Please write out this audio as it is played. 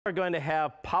Are going to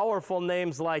have powerful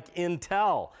names like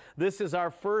Intel. This is our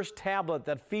first tablet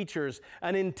that features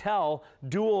an Intel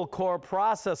dual-core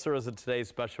processor as a today's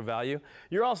special value.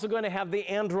 You're also going to have the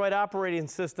Android operating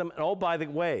system. And oh, by the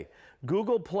way,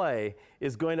 Google Play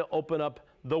is going to open up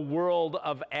the world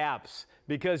of apps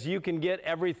because you can get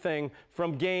everything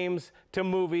from games to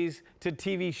movies to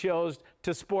TV shows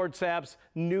to sports apps,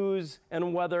 news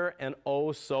and weather, and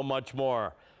oh, so much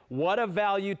more. What a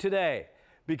value today!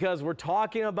 Because we're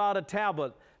talking about a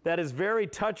tablet that is very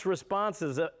touch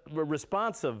responsive,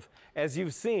 as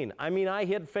you've seen. I mean, I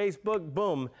hit Facebook,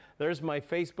 boom, there's my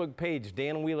Facebook page,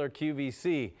 Dan Wheeler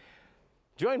QVC.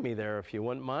 Join me there if you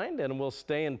wouldn't mind, and we'll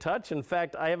stay in touch. In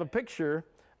fact, I have a picture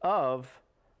of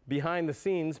behind the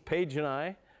scenes, Paige and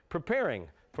I, preparing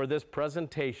for this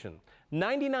presentation.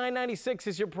 $99.96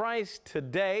 is your price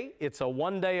today. It's a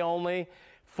one-day only.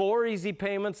 4 easy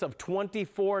payments of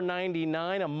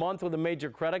 $24.99 a month with a major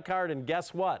credit card. And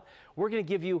guess what? We're going to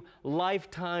give you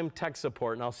lifetime tech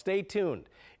support. Now stay tuned.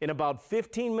 In about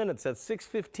 15 minutes at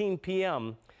 6:15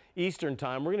 p.m. Eastern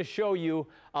Time, we're going to show you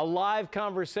a live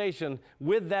conversation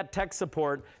with that tech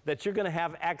support that you're going to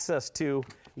have access to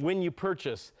when you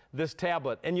purchase this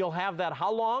tablet. And you'll have that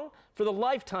how long? For the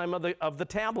lifetime of the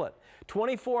tablet.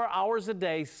 24 hours a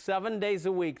day, 7 days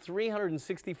a week,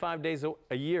 365 days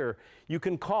a year. You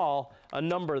can call a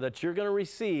number that you're going to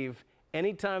receive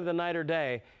any time of the night or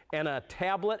day, and a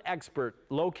tablet expert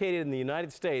located in the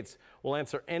United States will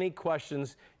answer any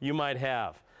questions you might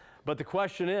have. But the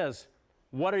question is,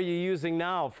 what are you using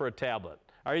now for a tablet?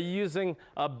 Are you using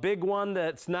a big one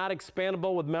that's not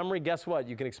expandable with memory? Guess what?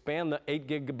 You can expand the 8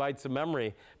 gigabytes of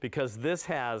memory because this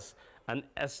has a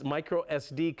micro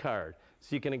SD card.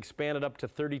 So you can expand it up to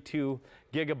 32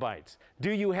 gigabytes.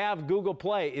 Do you have Google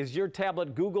Play? Is your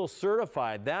tablet Google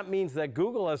certified? That means that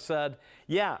Google has said,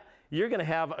 yeah, you're going to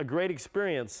have a great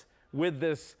experience with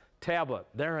this tablet.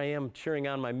 There I am cheering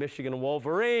on my Michigan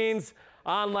Wolverines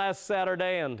on last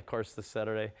Saturday, and of course this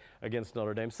Saturday against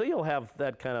Notre Dame. So you'll have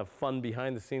that kind of fun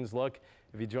behind the scenes look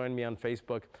if you join me on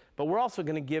Facebook. But we're also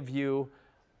going to give you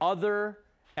other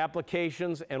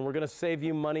applications, and we're going to save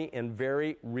you money in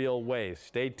very real ways.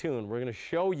 Stay tuned. We're going to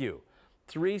show you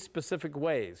 3 specific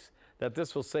ways that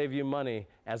this will save you money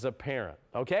as a parent.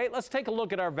 Okay, let's take a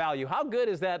look at our value. How good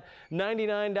is that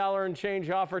 $99 and change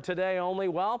offer today only?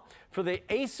 Well, for the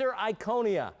Acer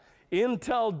Iconia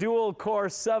Intel dual-core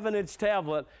 7-inch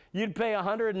tablet, you'd pay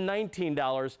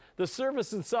 $119. The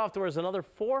service and software is another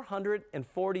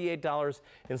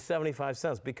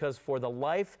 $448.75 because for the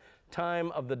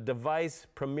lifetime of the device,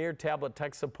 Premier Tablet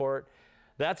Tech Support,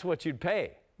 that's what you'd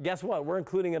pay. Guess what? We're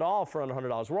including it all for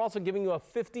 $100. We're also giving you a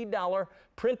 $50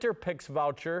 Printer Picks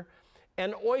voucher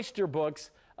and Oyster Books,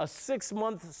 a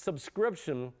 6-month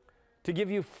subscription to give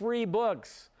you free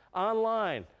books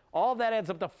online. All that adds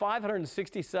up to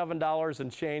 $567 and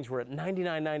change. We're at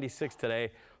 $99.96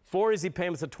 today. 4 easy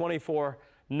payments of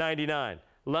 $24.99.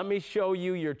 Let me show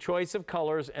you your choice of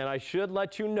colors, and I should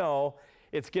let you know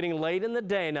it's getting late in the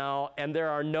day now, and there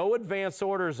are no advance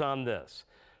orders on this.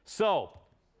 So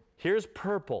here's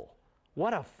purple.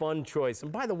 What a fun choice.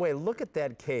 And by the way, look at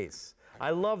that case. I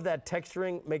love that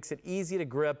texturing, makes it easy to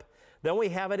grip. Then we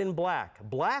have it in black.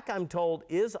 Black, I'm told,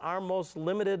 is our most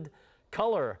limited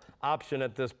color option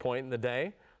at this point in the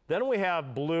day. Then we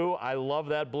have blue. I love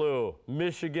that blue.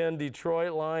 Michigan,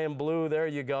 Detroit Lion blue, there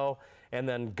you go. And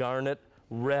then garnet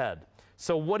red.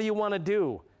 So what do you want to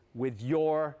do with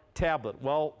your tablet?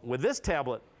 Well, with this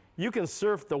tablet, you can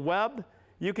surf the web.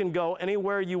 You can go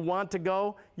anywhere you want to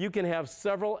go. You can have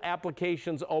several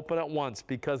applications open at once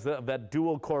because of that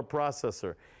dual-core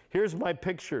processor. Here's my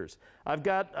pictures. I've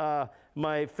got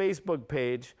my Facebook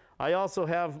page. I also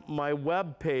have my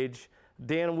web page,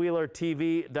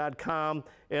 danwheelertv.com,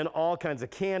 and all kinds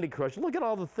of Candy Crush. Look at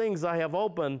all the things I have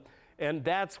open, and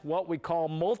that's what we call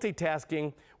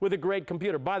multitasking with a great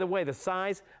computer. By the way, the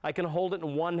size, I can hold it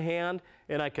in one hand,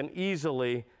 and I can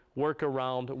easily work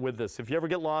around with this. If you ever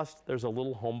get lost, there's a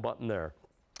little home button there.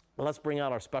 Let's bring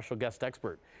out our special guest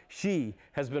expert. She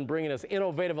has been bringing us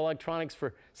innovative electronics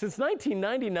since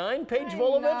 1999. Paige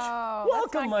Volovich,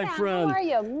 welcome, my friend. How are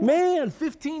you? Man,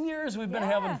 15 years we've been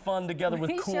having fun together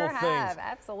with cool sure things. Have,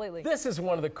 absolutely. This is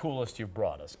one of the coolest you've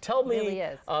brought us. Tell me really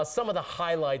some of the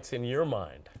highlights in your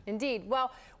mind. Indeed.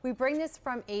 Well, we bring this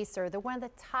from Acer. They're one of the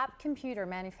top computer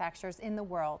manufacturers in the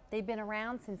world. They've been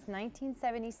around since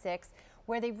 1976,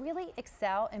 where they really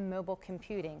excel in mobile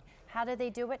computing. How do they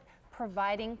do it?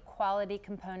 Providing quality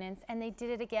components, and they did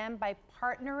it again by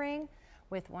partnering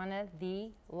with one of the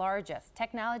largest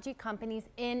technology companies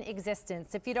in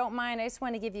existence. If you don't mind, I just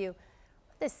want to give you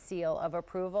the seal of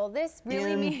approval. This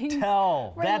really means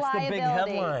Intel. That's the big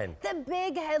reliability. headline. The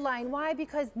big headline. Why?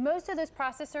 Because most of those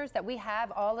processors that we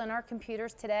have all in our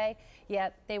computers today,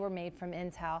 yeah, they were made from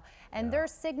Intel. And their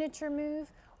signature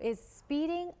move is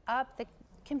speeding up the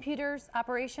computer's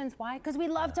operations. Why? Because we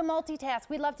love to multitask.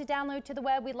 We love to download to the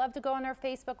web. We love to go on our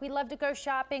Facebook. We love to go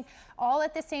shopping all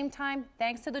at the same time.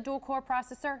 Thanks to the dual core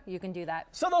processor, you can do that.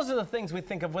 So those are the things we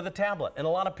think of with a tablet. And a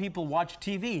lot of people watch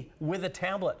TV with a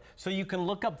tablet. So you can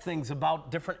look up things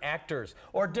about different actors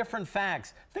or different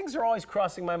facts. Things are always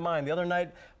crossing my mind. The other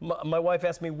night, my wife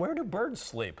asked me, where do birds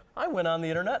sleep? I went on the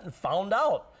internet and found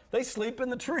out. They sleep in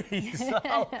the trees,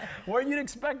 where you'd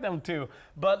expect them to.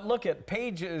 But look at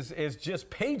Pages is just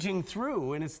paging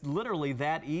through, and it's literally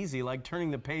that easy, like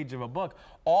turning the page of a book.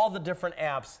 All the different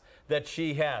apps that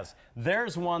she has.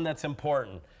 There's one that's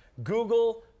important.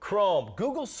 Google Chrome.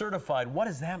 Google certified. What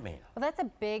does that mean? Well, that's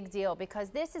a big deal because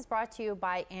this is brought to you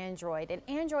by Android. And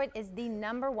Android is the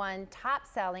 #1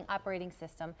 top-selling operating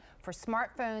system for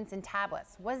smartphones and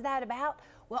tablets. What's that about?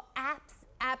 Well,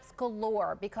 apps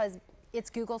galore, because it's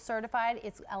Google certified.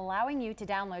 It's allowing you to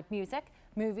download music,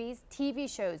 movies, TV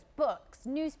shows, books,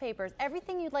 newspapers,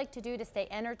 everything you'd like to do to stay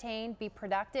entertained, be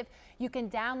productive. You can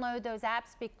download those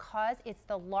apps because it's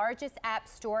the largest app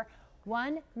store,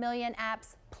 1 million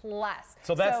apps plus.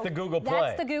 So that's the Google Play.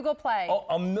 That's the Google Play. Oh,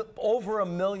 over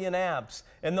 1 million apps,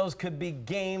 and those could be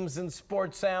games and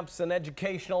sports apps and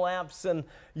educational apps and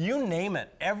you name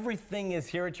it. Everything is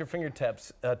here at your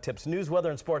fingertips. News,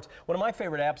 weather, and sports. One of my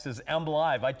favorite apps is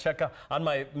MLive. I check on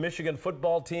my Michigan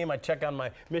football team. I check on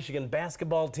my Michigan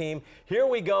basketball team. Here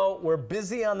we go. We're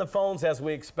busy on the phones as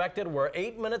we expected. We're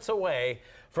 8 minutes away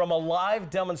from a live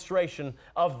demonstration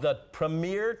of the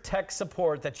premier tech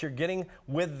support that you're getting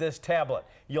with this tablet.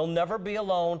 You'll never be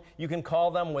alone. You can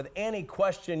call them with any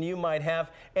question you might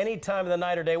have any time of the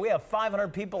night or day. We have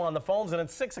 500 people on the phones, and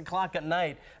it's 6 o'clock at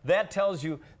night. That tells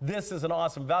you this is an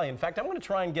awesome value. In fact, I'm going to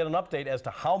try and get an update as to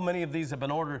how many of these have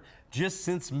been ordered just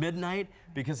since midnight,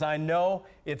 because I know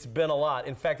it's been a lot.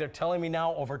 In fact, they're telling me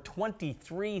now over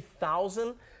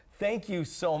 23,000. Thank you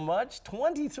so much.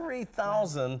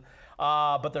 23,000.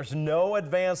 But there's no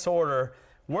advance order.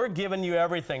 We're giving you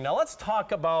everything. Now let's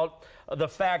talk about the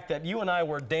fact that you and I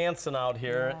were dancing out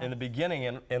here in the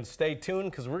beginning, and stay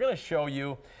tuned because we're going to show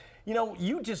you,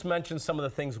 you just mentioned some of the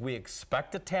things we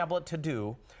expect a tablet to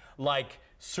do, like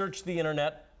search the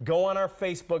internet, go on our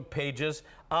Facebook pages,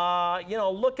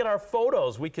 look at our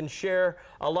photos. We can share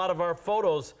a lot of our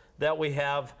photos that we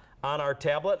have on our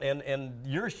tablet, and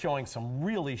you're showing some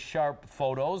really sharp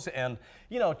photos and,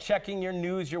 checking your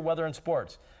news, your weather, and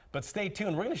sports. But stay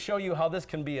tuned. We're going to show you how this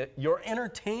can be your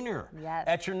entertainer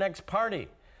at your next party.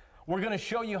 We're going to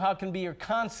show you how it can be your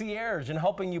concierge in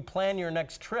helping you plan your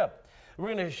next trip.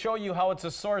 We're going to show you how it's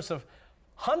a source of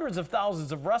hundreds of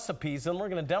thousands of recipes, and we're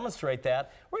going to demonstrate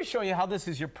that. We're going to show you how this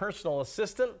is your personal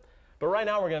assistant. But right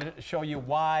now, we're going to show you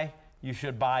why you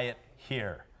should buy it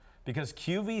here. Because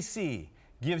QVC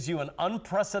gives you an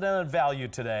unprecedented value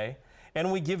today,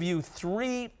 and we give you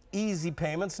 3 easy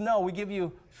payments. No, we give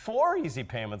you 4 easy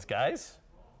payments, guys,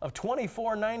 of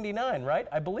 $24.99, right?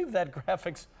 I believe that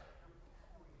graphics,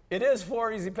 it is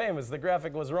 4 easy payments. The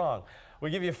graphic was wrong. We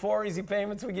give you 4 easy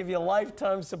payments. We give you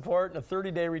lifetime support and a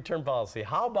 30-day return policy.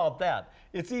 How about that?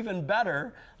 It's even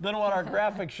better than what our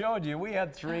graphic showed you. We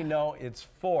had 3, no, it's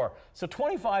 4. So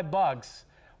 25 bucks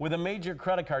with a major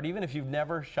credit card, even if you've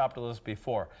never shopped with us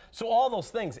before. So all those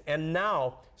things. And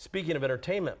now, speaking of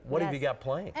entertainment, what have you got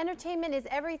playing? Entertainment is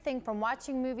everything from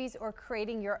watching movies or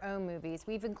creating your own movies.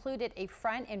 We've included a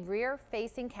front and rear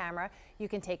facing camera. You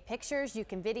can take pictures, you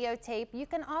can videotape. You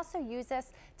can also use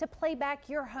this to play back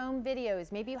your home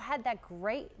videos. Maybe you had that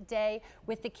great day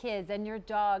with the kids and your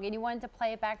dog and you wanted to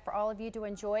play it back for all of you to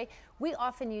enjoy. We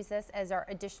often use this as our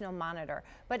additional monitor,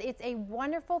 but it's a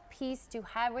wonderful piece to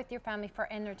have with your family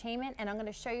for entertainment. And I'm going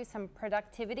to show you some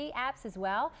productivity apps as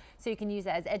well. So you can use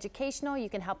it as educational, you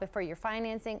can help it for your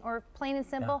financing, or plain and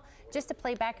simple, just to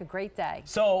play back a great day.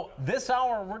 So this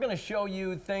hour, we're going to show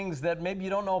you things that maybe you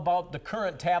don't know about the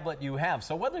current tablet you have.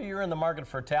 So whether you're in the market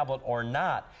for a tablet or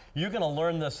not, you're going to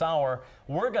learn this hour.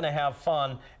 We're going to have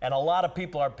fun, and a lot of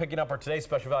people are picking up our today's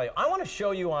special value. I want to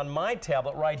show you on my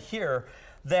tablet right here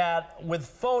that with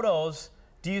photos,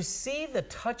 do you see the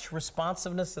touch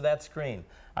responsiveness of that screen?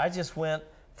 I just went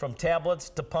from tablets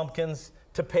to pumpkins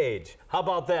to Paige. How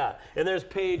about that? And there's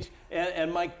Paige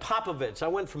and Mike Popovich. I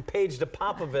went from Paige to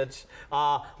Popovich.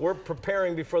 We're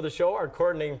preparing before the show, our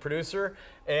coordinating producer.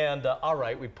 And all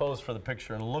right, we posed for the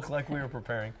picture and looked like we were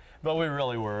preparing, but we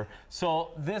really were.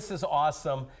 So this is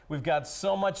awesome. We've got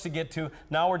so much to get to.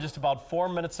 Now we're just about 4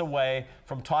 minutes away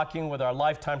from talking with our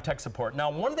lifetime tech support. Now,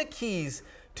 one of the keys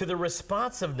to the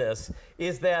responsiveness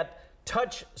is that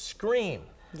touch screen.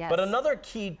 Yes. But another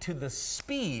key to the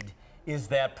speed is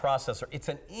that processor. It's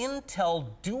an Intel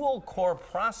dual-core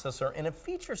processor, and it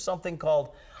features something called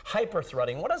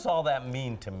hyper-threading. What does all that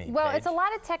mean to me, Well, Paige? it's a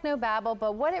lot of techno-babble,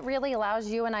 but what it really allows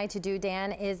you and I to do,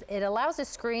 Dan, is it allows the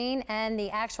screen and the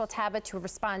actual tablet to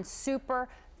respond super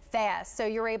fast. So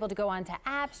you're able to go onto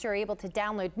apps, you're able to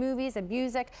download movies and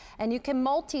music, and you can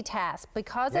multitask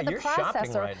because of the you're processor.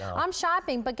 shopping right now. I'm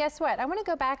shopping, but guess what? I want to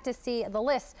go back to see the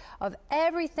list of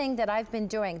everything that I've been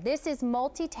doing. This is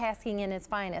multitasking in its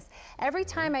finest. Every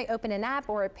time I open an app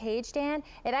or a page, Dan,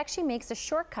 it actually makes a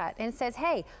shortcut and says,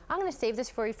 hey, I'm going to save this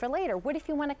for you for later. What if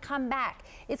you want to come back?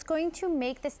 It's going to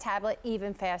make this tablet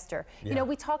even faster. Yeah. You know,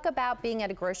 we talk about being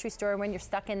at a grocery store when you're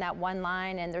stuck in that one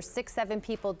line and there's 6, 7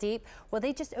 people deep. Well,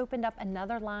 they just opened up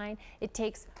another line. It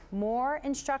takes more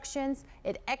instructions.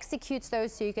 It executes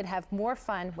those so you can have more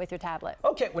fun with your tablet.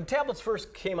 Okay, when tablets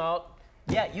first came out,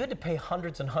 yeah, you had to pay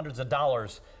hundreds and hundreds of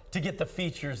dollars to get the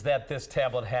features that this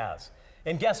tablet has.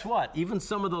 And guess what? Even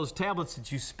some of those tablets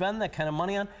that you spend that kind of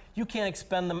money on, you can't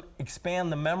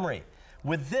expand the memory.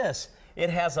 With this,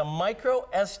 it has a micro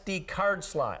SD card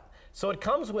slot. So it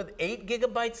comes with 8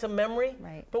 gigabytes of memory,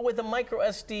 Right. but with a micro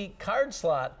SD card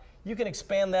slot, you can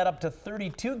expand that up to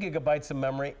 32 gigabytes of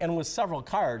memory, and with several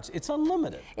cards, it's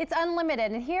unlimited. It's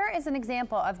unlimited, and here is an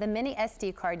example of the mini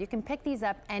SD card. You can pick these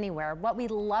up anywhere. What we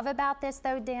love about this,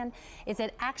 though, Dan, is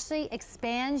it actually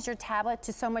expands your tablet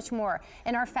to so much more.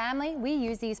 In our family, we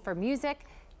use these for music,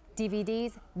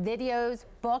 DVDs, videos,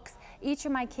 books. Each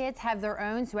of my kids have their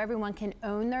own, so everyone can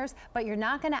own theirs, but you're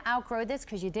not going to outgrow this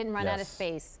because you didn't run out of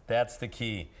space. That's the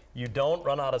key. You don't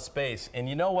run out of space. And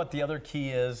you know what the other key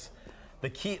is? The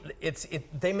key,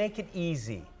 they make it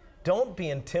easy. Don't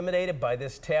be intimidated by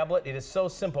this tablet. It is so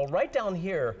simple. Right down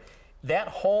here, that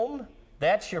home,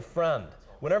 that's your friend.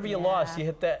 Whenever you lost, you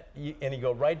hit that, and you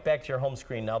go right back to your home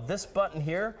screen. Now this button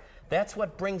here, that's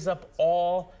what brings up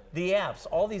all the apps.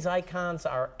 All these icons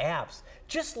are apps,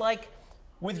 just like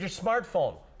with your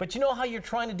smartphone. But you know how you're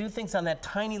trying to do things on that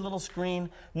tiny little screen?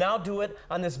 Now do it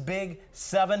on this big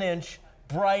 7-inch,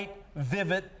 bright,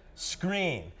 vivid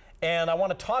screen. And I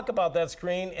want to talk about that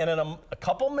screen, and in a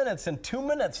couple minutes, in 2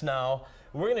 minutes now,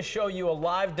 we're going to show you a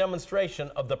live demonstration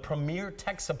of the premier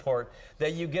tech support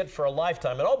that you get for a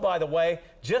lifetime. And oh, by the way,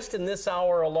 just in this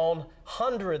hour alone,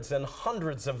 hundreds and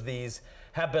hundreds of these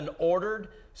have been ordered.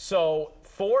 So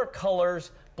 4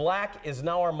 colors, black is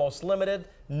now our most limited,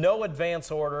 no advance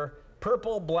order,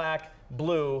 purple, black,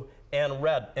 blue, and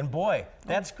red. And boy,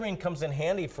 that screen comes in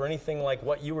handy for anything like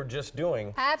what you were just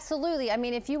doing. Absolutely. I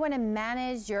mean, if you want to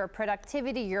manage your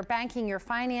productivity, your banking, your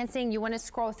financing, you want to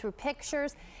scroll through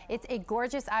pictures, it's a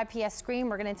gorgeous IPS screen.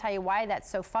 We're going to tell you why that's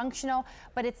so functional,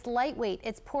 but it's lightweight,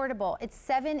 it's portable, it's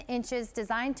 7 inches,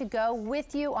 designed to go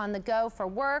with you on the go for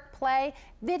work, play,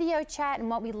 video chat. And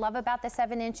what we love about the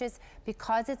 7 inches,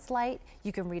 because it's light,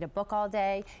 you can read a book all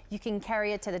day, you can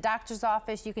carry it to the doctor's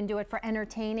office, you can do it for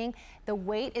entertaining. The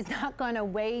weight is not going to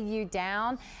weigh you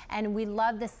down, and we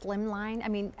love the slim line. I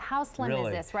mean, how slim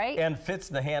is this, right? And fits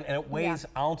in the hand, and it weighs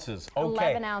ounces.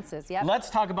 Okay. 11 ounces, yep. Let's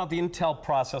talk about the Intel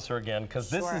processor again, because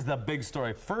this is the big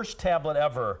story. First tablet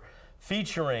ever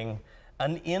featuring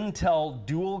an Intel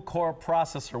dual-core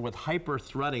processor with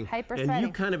hyper-threading. And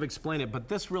you kind of explain it, but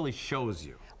this really shows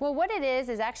you. Well, what it is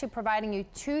actually providing you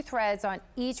 2 threads on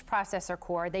each processor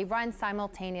core. They run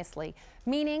simultaneously,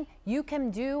 meaning you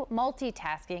can do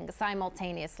multitasking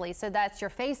simultaneously. So that's your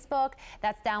Facebook,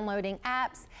 that's downloading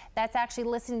apps, that's actually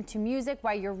listening to music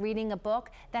while you're reading a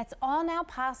book. That's all now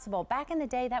possible. Back in the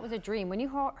day, that was a dream. When you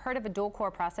heard of a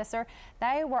dual-core processor,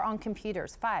 they were on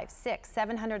computers, $500,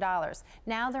 $600, $700.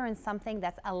 Now they're in something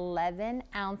that's 11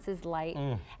 ounces light,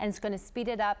 and it's going to speed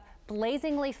it up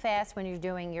blazingly fast when you're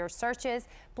doing your searches,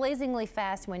 blazingly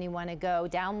fast when you want to go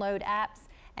download apps,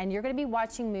 and you're going to be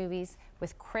watching movies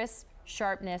with crisp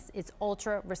sharpness. It's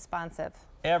ultra responsive.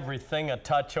 Everything a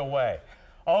touch away.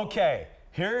 Okay,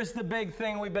 here's the big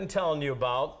thing we've been telling you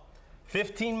about.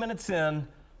 15 minutes in,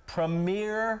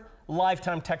 premier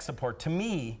lifetime tech support. To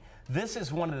me, this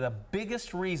is one of the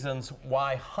biggest reasons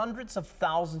why hundreds of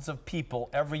thousands of people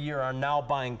every year are now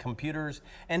buying computers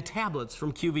and tablets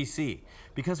from QVC.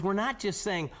 Because we're not just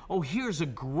saying, oh, here's a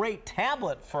great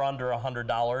tablet for under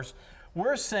 $100.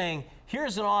 We're saying,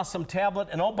 here's an awesome tablet,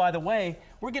 and oh, by the way,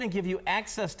 we're going to give you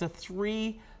access to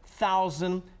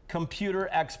 3,000 computer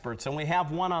experts, and we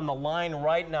have one on the line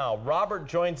right now. Robert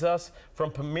joins us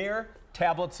from Premier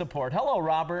Tablet Support. Hello,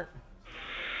 Robert.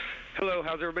 Hello,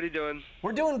 how's everybody doing?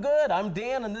 We're doing good. I'm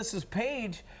Dan, and this is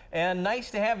Paige, and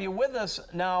nice to have you with us.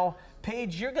 Now,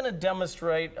 Paige, you're going to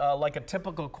demonstrate like a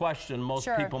typical question most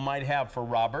people might have for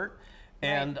Robert.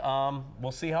 and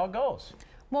we'll see how it goes.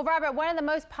 Well, Robert, one of the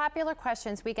most popular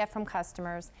questions we get from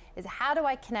customers is how do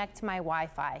I connect to my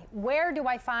Wi-Fi? Where do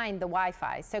I find the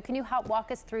Wi-Fi? So can you help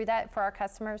walk us through that for our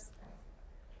customers?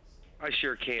 I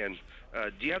sure can.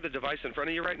 Do you have the device in front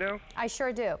of you right now? I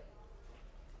sure do.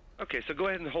 Okay, so go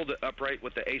ahead and hold it upright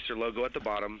with the Acer logo at the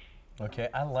bottom. Okay,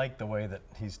 I like the way that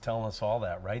he's telling us all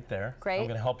that right there. Great. I'm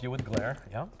going to help you with glare.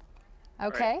 Yeah.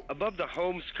 Okay. Right. Above the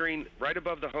home screen, right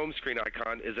above the home screen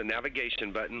icon is a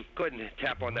navigation button. Go ahead and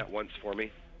tap on that once for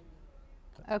me.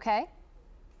 Okay.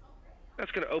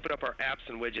 That's going to open up our apps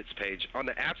and widgets page. On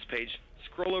the apps page,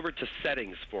 scroll over to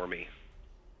settings for me.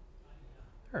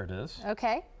 There it is.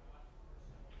 Okay.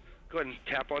 Go ahead and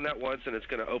tap on that once, and it's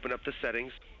going to open up the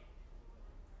settings.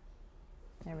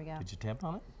 There we go. Did you tap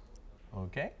on it?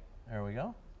 Okay, there we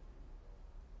go.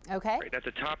 Okay. Right at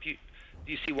the top, do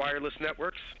you see wireless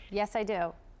networks? Yes, I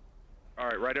do. All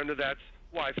right, right under that's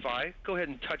Wi-Fi. Go ahead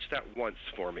and touch that once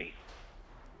for me.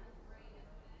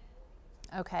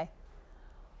 Okay.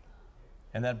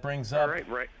 And that brings up All right,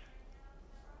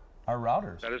 our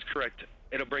routers. that is correct.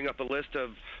 It'll bring up a list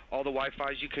of all the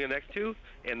Wi-Fis you connect to,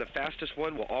 and the fastest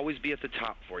one will always be at the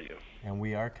top for you. And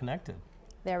we are connected.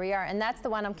 There we are. And that's the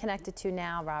one I'm connected to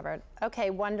now, Robert. Okay,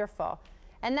 wonderful.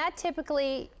 And that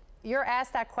typically, you're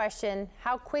asked that question,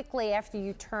 how quickly after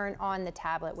you turn on the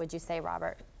tablet would you say,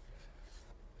 Robert?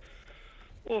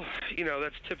 Well, you know,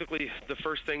 that's typically the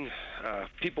first thing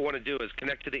people want to do is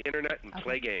connect to the internet and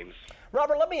play games.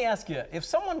 Robert, let me ask you, if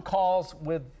someone calls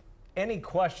with any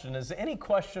question, is any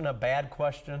question a bad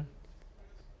question?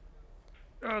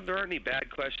 There aren't any bad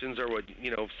questions, or what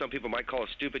some people might call a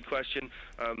stupid question.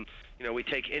 We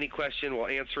take any question, we'll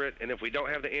answer it, and if we don't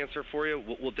have the answer for you,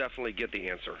 we'll definitely get the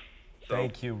answer. So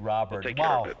Thank you, Robert. We'll take care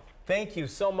of it. Thank you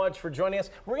so much for joining us.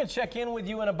 We're going to check in with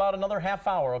you in about another half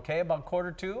hour, okay? About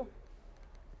 1:45.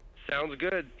 Sounds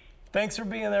good. Thanks for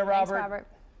being there, Robert. Thanks, Robert.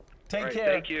 Take All right,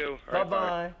 care. thank you. All right,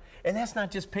 Bye-bye. And that's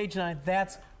not just page 9.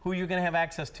 That's who you're going to have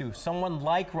access to. Someone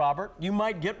like Robert. You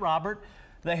might get Robert.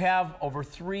 They have over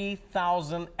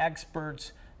 3,000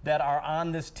 experts that are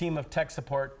on this team of tech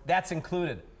support. That's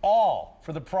included, all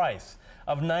for the price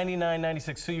of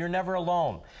 $99.96. So you're never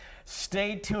alone.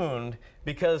 Stay tuned,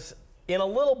 because in a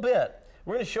little bit,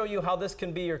 we're going to show you how this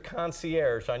can be your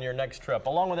concierge on your next trip,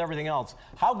 along with everything else.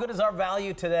 How good is our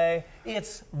value today?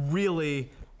 It's really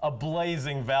a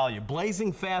blazing value.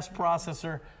 Blazing fast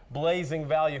processor, blazing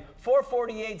value.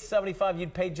 $448.75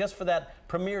 you'd pay just for that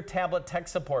Premier tablet tech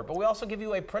support. But we also give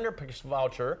you a printer picture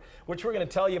voucher, which we're going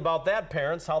to tell you about that,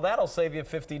 parents, how that'll save you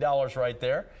 $50 right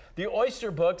there. The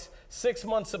Oyster Books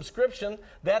 6-month subscription,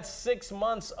 that's 6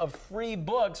 months of free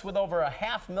books with over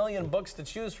 500,000 books to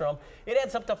choose from. It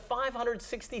adds up to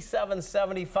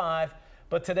 $567.75.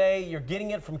 But today, you're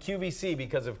getting it from QVC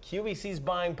because of QVC's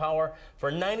buying power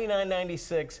for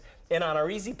 $99.96, and on our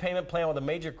easy payment plan with a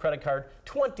major credit card,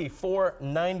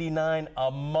 $24.99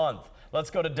 a month. Let's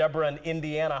go to Deborah in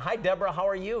Indiana. Hi, Deborah. How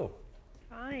are you?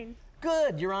 Fine.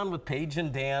 Good. You're on with Paige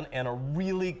and Dan and a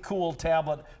really cool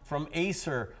tablet from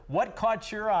Acer. What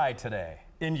caught your eye today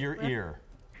in your ear?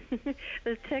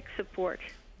 The tech support.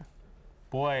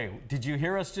 Boy, did you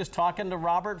hear us just talking to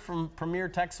Robert from Premier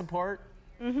Tech Support?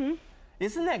 Mm-hmm.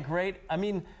 Isn't that great? I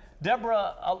mean,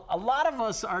 Deborah, a lot of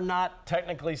us are not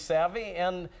technically savvy,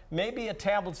 and maybe a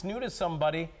tablet's new to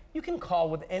somebody. You can call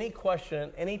with any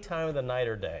question any time of the night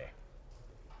or day.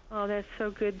 Oh, that's so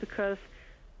good, because,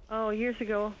 several years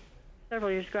ago,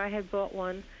 I had bought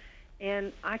one,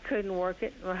 and I couldn't work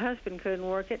it. My husband couldn't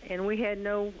work it, and we had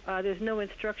there's no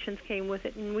instructions came with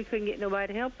it, and we couldn't get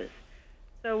nobody to help us.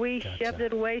 So we shoved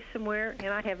it away somewhere, and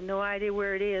I have no idea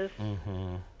where it is.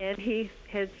 Mm-hmm. And he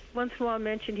has once in a while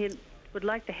mentioned he would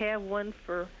like to have one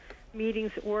for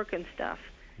meetings at work and stuff.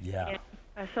 Yeah. And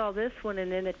I saw this one,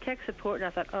 and then the tech support, and I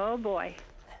thought, oh boy,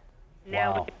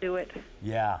 now we can do it.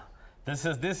 Yeah.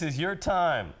 This is your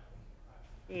time.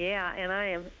 Yeah, and I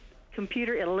am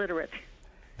computer illiterate.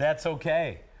 That's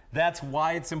okay. That's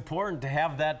why it's important to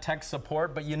have that tech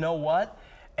support. But you know what?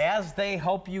 As they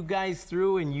help you guys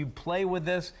through and you play with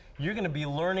this, you're going to be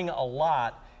learning a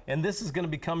lot. And this is going to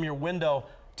become your window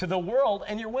to the world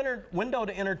and your window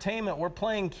to entertainment. We're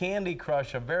playing Candy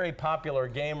Crush, a very popular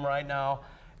game right now.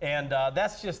 And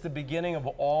that's just the beginning of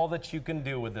all that you can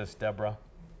do with this, Deborah.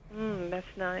 That's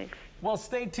nice. Well,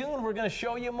 stay tuned. We're going to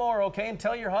show you more, okay? And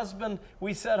tell your husband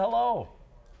we said hello.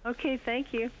 Okay,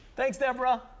 thank you. Thanks,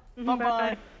 Deborah. Bye-bye.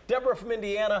 Bye-bye. Deborah from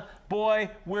Indiana. Boy,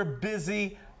 we're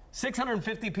busy.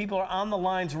 650 people are on the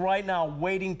lines right now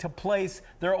waiting to place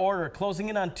their order, closing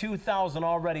in on 2,000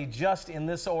 already just in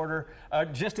this order,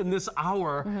 just in this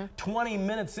hour. 20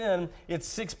 minutes in, it's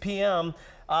 6 p.m.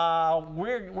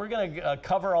 We're going to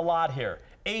cover a lot here.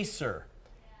 Acer,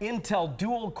 Intel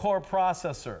dual-core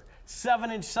processor,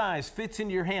 7-inch size, fits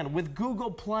into your hand with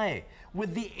Google Play,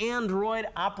 with the Android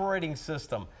operating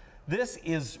system. This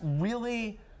is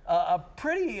really a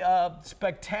pretty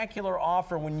spectacular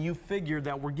offer when you figure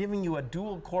that we're giving you a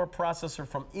dual-core processor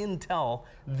from Intel,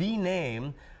 the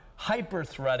name,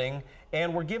 hyper-threading,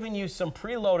 and we're giving you some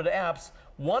preloaded apps,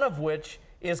 one of which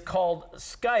is called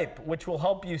Skype, which will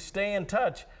help you stay in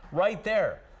touch right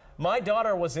there. My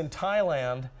daughter was in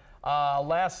Thailand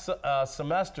last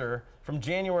semester from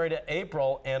January to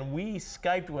April, and we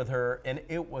Skyped with her, and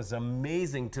it was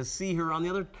amazing to see her on the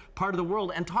other part of the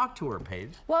world and talk to her,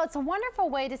 Paige. Well, it's a wonderful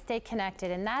way to stay connected,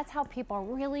 and that's how people are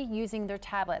really using their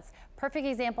tablets. Perfect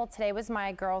example, today was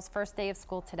my girl's first day of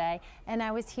school today, and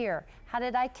I was here. How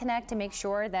did I connect to make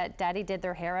sure that Daddy did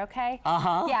their hair okay?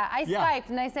 Yeah, I Skyped,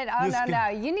 and I said, oh, no,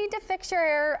 you need to fix your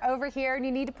hair over here, and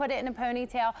you need to put it in a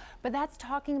ponytail. But that's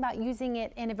talking about using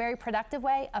it in a very productive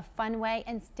way, a fun way,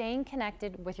 and staying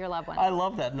connected with your loved ones. I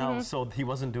love that. Now, so he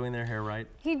wasn't doing their hair right?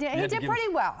 He did pretty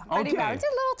well. Pretty well. Just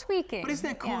a little tweaking. But isn't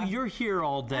that cool? Yeah. You're here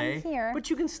all day, I'm here. But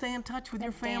you can stay in touch with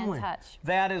your family. Stay in touch.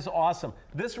 That is awesome.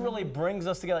 This really brings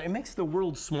us together. It makes the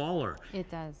world smaller. It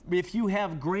does. If you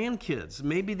have grandkids,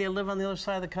 maybe they live on the other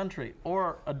side of the country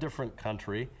or a different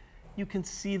country, you can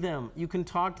see them, you can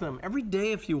talk to them every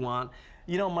day if you want.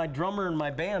 You know, my drummer in my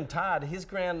band, Todd, his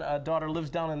granddaughter lives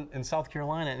down in South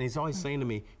Carolina, and he's always saying to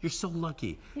me, you're so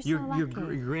lucky. Your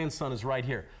grandson is right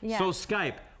here. Yeah. So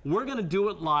Skype, we're going to do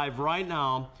it live right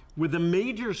now with a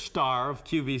major star of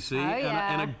QVC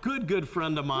and a good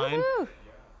friend of mine.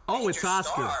 Oh, it's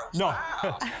Oscar. No,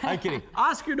 wow. I'm kidding.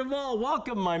 Oscar Duvall,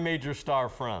 welcome, my major star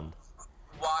friend.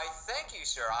 Why, thank you,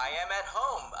 sir. I am at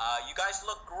home. You guys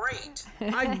look great.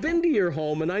 I've been to your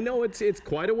home, and I know it's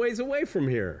quite a ways away from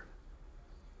here.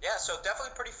 Yeah, so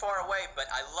definitely pretty far away, but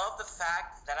I love the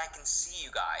fact that I can see you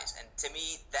guys, and to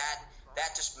me,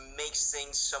 that just makes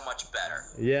things so much better.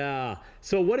 Yeah.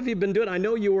 So what have you been doing? I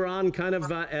know you were on kind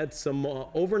of at some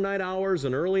overnight hours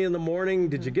and early in the morning.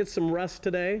 Did you get some rest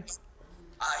today?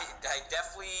 I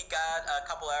definitely got a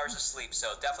couple hours of sleep,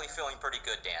 so definitely feeling pretty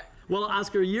good, Dan. Well,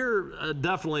 Oscar, you're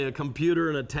definitely a computer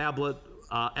and a tablet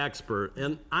expert,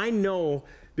 and I know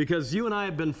because you and I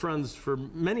have been friends for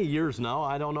many years now.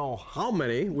 I don't know how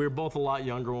many. We were both a lot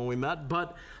younger when we met,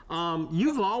 but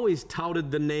you've always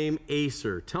touted the name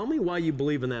Acer. Tell me why you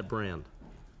believe in that brand.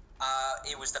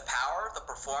 It was the power, the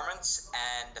performance,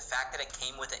 and the fact that it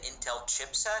came with an Intel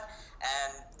chipset.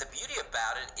 And the beauty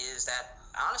about it is that,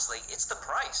 honestly, it's the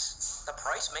price. The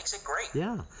price makes it great.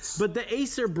 Yeah, but the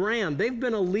Acer brand, they've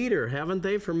been a leader, haven't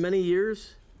they, for many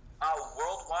years? A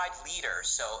worldwide leader.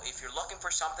 So if you're looking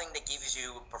for something that gives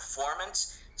you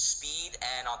performance, speed,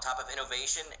 and on top of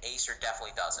innovation, Acer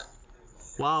definitely does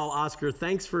it. Wow, Oscar,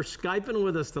 thanks for Skyping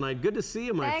with us tonight. Good to see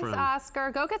you, my friend. Thanks,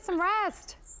 Oscar. Go get some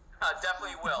rest.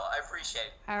 Definitely will. I appreciate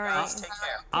it. All right. Guys, take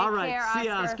care. All right. See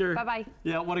you, Oscar. Bye-bye.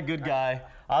 Yeah, what a good guy.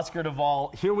 Oscar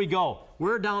Duvall. Here we go.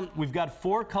 We're down. We've got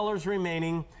 4 colors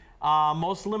remaining.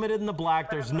 Most limited in the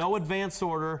black. There's no advance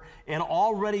order. And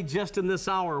already just in this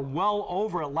hour, well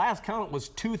over, at last count, it was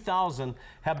 2,000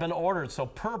 have been ordered. So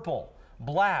purple,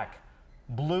 black,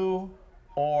 blue,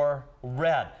 or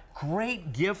red.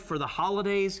 Great gift for the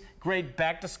holidays, great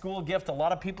back-to-school gift. A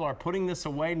lot of people are putting this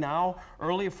away now,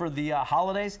 early for the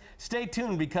holidays. Stay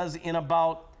tuned because in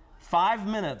about 5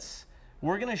 minutes,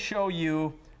 we're going to show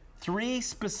you 3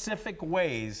 specific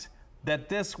ways that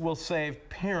this will save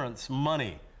parents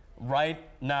money right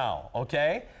now,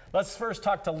 okay? Let's first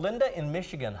talk to Linda in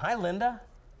Michigan. Hi, Linda.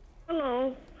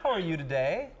 Hello. How are you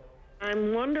today?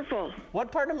 I'm wonderful.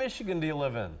 What part of Michigan do you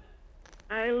live in?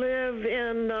 I live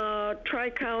in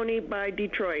Tri-County by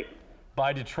Detroit.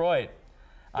 By Detroit.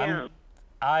 Yeah.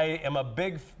 I am a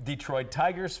big Detroit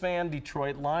Tigers fan,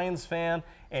 Detroit Lions fan,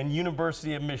 and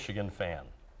University of Michigan fan.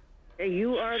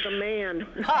 You are the man.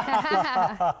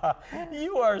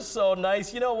 You are so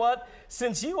nice. You know what?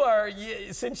 Since you are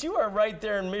right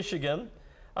there in Michigan,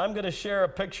 I'm going to share a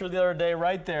picture the other day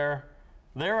right there.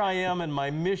 There I am in my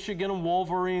Michigan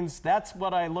Wolverines. That's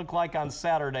what I look like on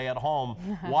Saturday at home,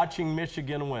 watching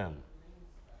Michigan win.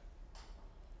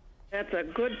 That's a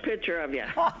good picture of you.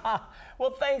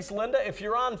 Well, thanks, Linda. If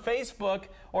you're on Facebook,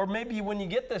 or maybe when you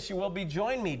get this, you will be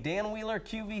join me, Dan Wheeler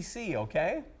QVC,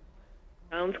 okay?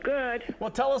 Sounds good.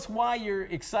 Well, tell us why you're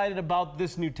excited about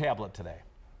this new tablet today.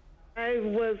 I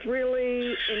was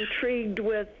really intrigued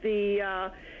with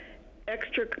the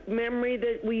extra memory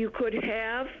that you could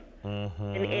have.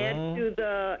 And add to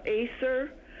the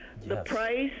Acer, the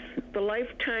price, the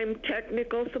lifetime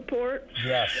technical support.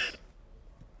 Yes.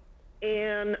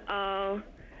 And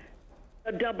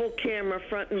A double camera,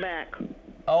 front and back.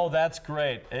 Oh, that's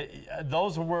great.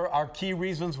 Those were our key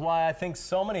reasons why I think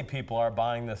so many people are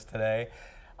buying this today.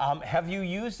 Have you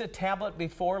used a tablet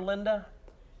before, Linda?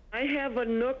 I have a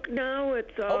Nook now.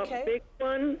 It's a big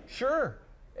one. Sure.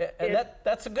 And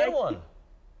that's a good one.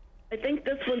 I think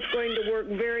this one's going to work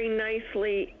very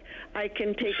nicely. I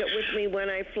can take it with me when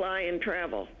I fly and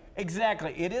travel.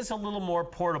 Exactly. It is a little more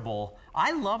portable.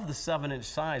 I love the 7-inch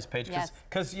size, Paige,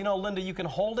 because, you know, Linda, you can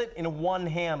hold it in one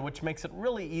hand, which makes it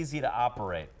really easy to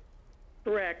operate.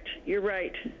 Correct. You're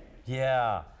right.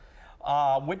 Yeah.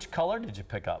 Which color did you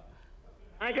pick up?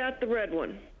 I got the red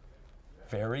one.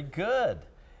 Very good.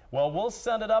 Well, we'll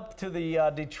send it up to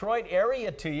the Detroit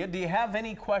area to you. Do you have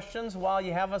any questions while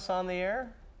you have us on the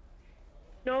air?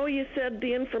 No, you said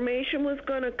the information was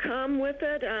going to come with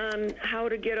it on how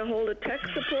to get a hold of tech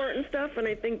support and stuff, and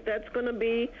I think that's going to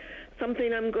be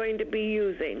something I'm going to be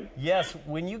using. Yes,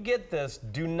 when you get this,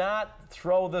 do not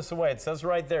throw this away. It says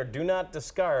right there, do not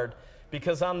discard,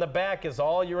 because on the back is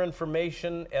all your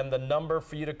information and the number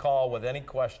for you to call with any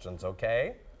questions,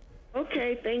 okay?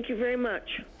 Okay, thank you very much.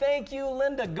 Thank you,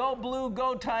 Linda. Go Blue,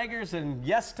 go Tigers, and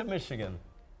yes to Michigan.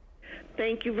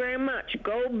 Thank you very much.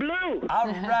 Go Blue. All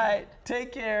right.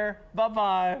 Take care.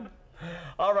 Bye-bye.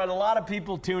 All right, a lot of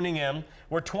people tuning in.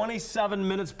 We're 27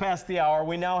 minutes past the hour.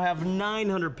 We now have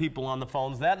 900 people on the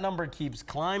phones. That number keeps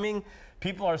climbing.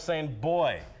 People are saying,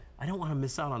 boy, I don't want to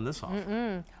miss out on this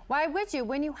offer. Why would you?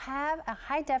 When you have a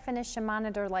high-definition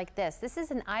monitor like this, this is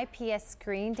an IPS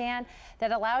screen, Dan,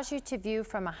 that allows you to view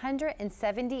from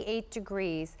 178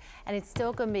 degrees, and it's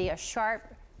still going to be a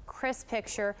sharp, crisp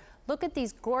picture. Look at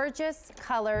these gorgeous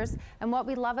colors, and what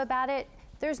we love about it,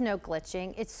 there's no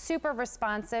glitching. It's super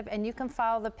responsive, and you can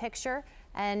follow the picture,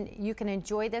 and you can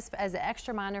enjoy this as an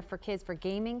extra monitor for kids for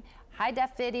gaming,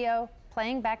 high-def video,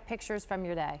 playing back pictures from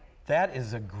your day. That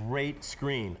is a great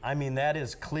screen. I mean, that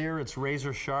is clear, it's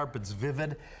razor sharp, it's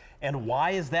vivid. And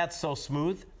why is that so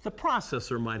smooth? The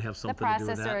processor might have something to do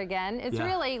with that. The processor again. It's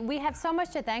really, we have so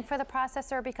much to thank for the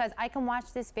processor, because I can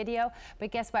watch this video, but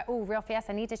guess what? Oh, real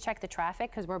fast, I need to check the traffic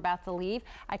because we're about to leave.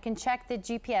 I can check the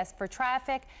GPS for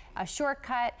traffic, a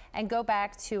shortcut, and go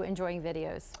back to enjoying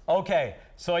videos. Okay,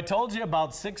 so I told you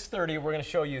about 6:30, we're going to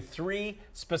show you 3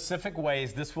 specific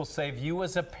ways this will save you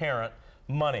as a parent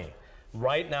money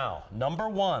right now. Number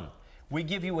 1, we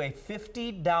give you a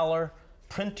 $50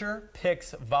 Printer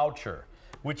Picks voucher,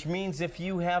 which means if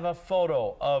you have a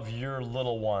photo of your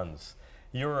little ones,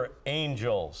 your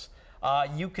angels,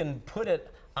 you can put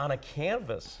it on a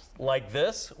canvas like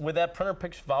this. With that Printer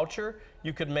Picks voucher,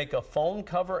 you could make a phone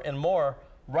cover and more.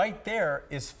 Right there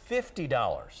is $50.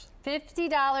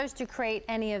 $50 to create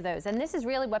any of those. And this is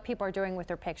really what people are doing with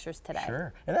their pictures today.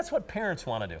 Sure, and that's what parents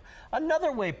want to do.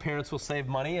 Another way parents will save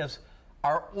money is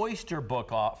our Oyster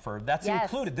book offer. That's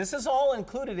included. This is all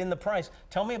included in the price.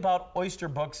 Tell me about Oyster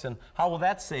books and how will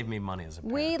that save me money as a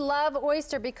parent? We love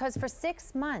Oyster because for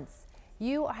 6 months,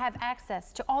 you have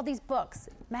access to all these books,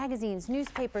 magazines,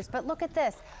 newspapers, but look at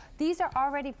this. These are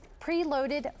already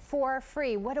preloaded for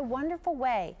free. What a wonderful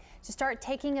way to start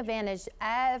taking advantage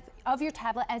of your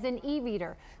tablet as an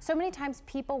e-reader. So many times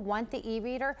people want the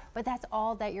e-reader, but that's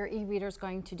all that your e-reader is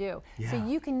going to do. So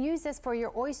you can use this for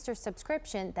your Oyster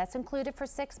subscription. That's included for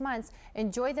 6 months.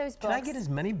 Enjoy those books. Can I get as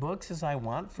many books as I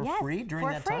want for free during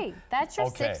that time? For free. That's your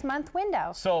 6-month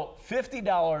window. So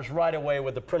 $50 right away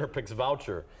with the Printer Picks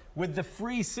voucher. With the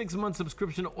free 6-month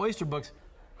subscription to Oyster Books,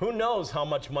 who knows how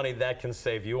much money that can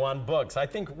save you on books. I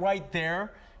think right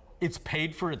there, it's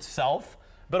paid for itself.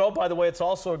 But oh, by the way, it's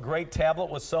also a great tablet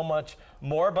with so much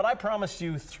more. But I promised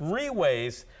you 3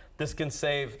 ways this can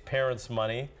save parents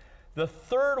money. The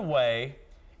third way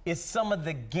is some of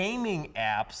the gaming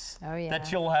apps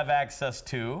that you'll have access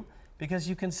to, because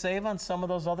you can save on some of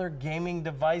those other gaming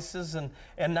devices and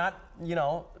not, you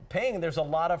know, paying. There's a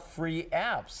lot of free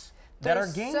apps that are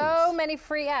games. So many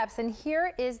free apps, and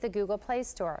here is the Google Play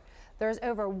Store. There's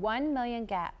over 1 million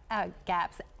games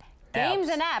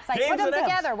and apps. I put them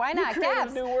together. Why not?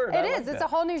 Gaps. A new word. It is. It's a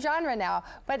whole new genre now.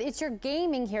 But it's your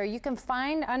gaming here. You can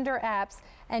find under apps,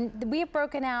 and we have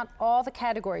broken out all the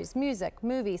categories: music,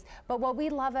 movies. But what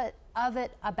we love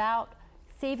about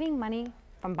saving money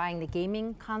from buying the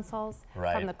gaming consoles,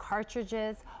 from the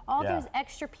cartridges, all those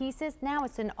extra pieces. Now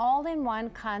it's an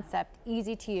all-in-one concept,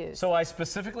 easy to use. So I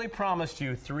specifically promised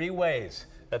you 3 ways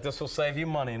that this will save you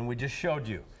money, and we just showed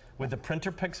you. With the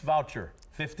Printer Picks voucher,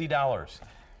 $50,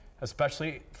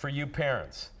 especially for you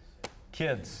parents.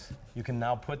 Kids, you can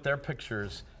now put their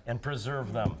pictures and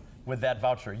preserve them with that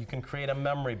voucher. You can create a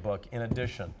memory book in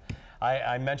addition.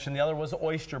 I mentioned the other was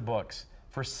Oyster Books.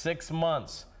 For 6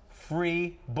 months,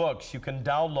 free books you can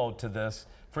download to this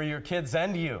for your kids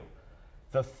and you.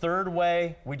 The third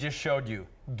way we just showed you,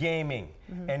 gaming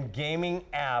and gaming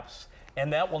apps.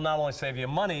 And that will not only save you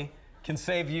money, can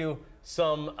save you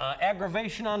some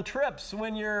aggravation on trips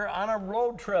when you're on a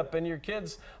road trip and your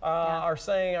kids are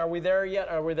saying, are we there yet?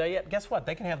 Are we there yet? Guess what?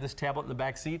 They can have this tablet in the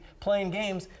back seat, playing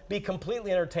games, be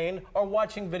completely entertained, or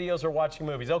watching videos or watching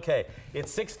movies. Okay,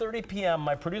 it's 6:30 p.m.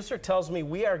 My producer tells me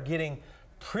we are getting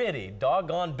pretty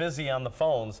doggone busy on the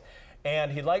phones,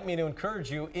 and he'd like me to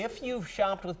encourage you, if you've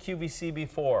shopped with QVC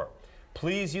before,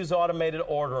 please use automated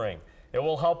ordering. It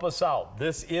will help us out.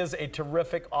 This is a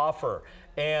terrific offer.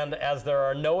 And as there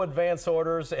are no advance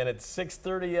orders and it's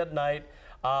 6:30 at night,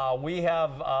 we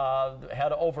have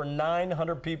had over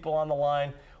 900 people on the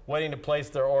line waiting to place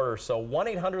their order. So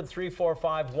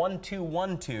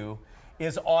 1-800-345-1212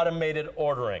 is automated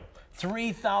ordering.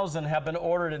 3,000 have been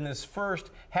ordered in this first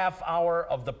half hour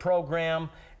of the program.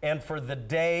 And for the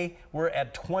day, we're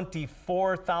at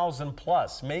 24,000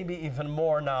 plus, maybe even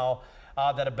more now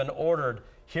that have been ordered.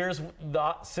 Here's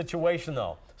the situation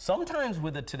though. Sometimes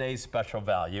with the today's special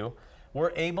value,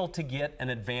 we're able to get an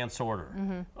advance order.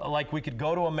 Like we could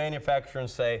go to a manufacturer and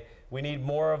say, we need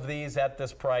more of these at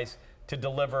this price to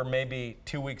deliver maybe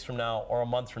 2 weeks from now or a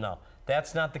month from now.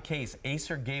 That's not the case.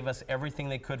 Acer gave us everything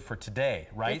they could for today,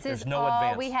 right? There's no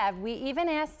advance. We have. We even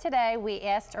asked today, we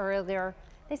asked earlier,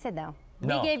 they said no.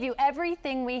 We gave you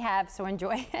everything we have, so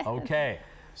enjoy it. Okay,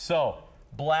 so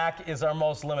black is our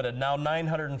most limited. Now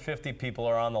 950 people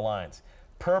are on the lines.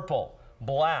 Purple,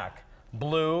 black,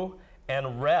 blue,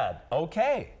 and red.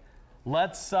 Okay,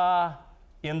 let's,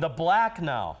 in the black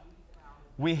now,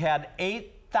 we had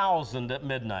 8,000 at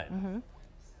midnight.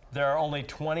 There are only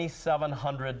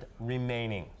 2,700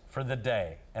 remaining for the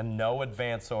day and no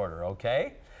advance order,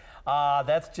 okay?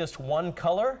 That's just one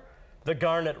color. The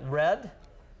garnet red,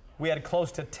 we had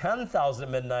close to 10,000 at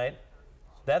midnight.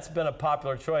 That's been a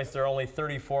popular choice. There are only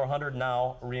 3,400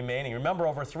 now remaining. Remember,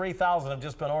 over 3,000 have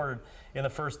just been ordered in the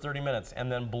first 30 minutes.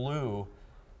 And then blue.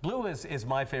 Blue is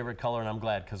my favorite color, and I'm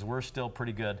glad, because we're still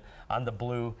pretty good on the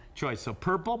blue choice. So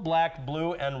purple, black,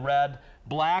 blue, and red.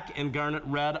 Black and garnet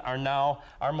red are now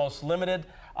our most limited.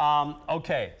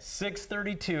 Okay,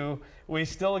 6:32. We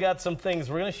still got some things.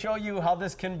 We're going to show you how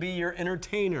this can be your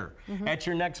entertainer at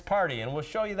your next party. And we'll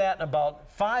show you that in about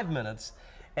 5 minutes.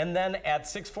 And then at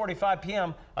 6:45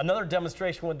 p.m., another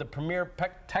demonstration with the Premier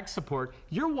Tech Support.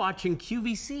 You're watching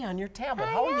QVC on your tablet.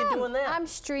 How are you doing that? I'm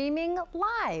streaming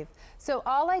live. So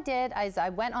all I did is I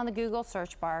went on the Google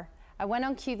search bar. I went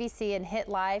on QVC and hit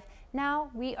live.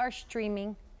 Now we are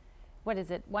streaming. What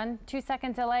is it, 1-2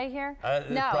 second delay here?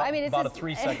 No, I mean, it's about a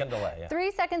 3-second delay. Yeah.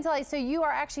 3 second delay, so you are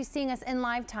actually seeing us in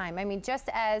live time. I mean, just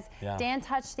as Dan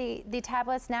touched the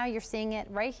tablets, now you're seeing it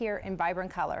right here in vibrant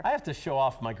color. I have to show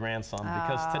off my grandson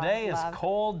because today is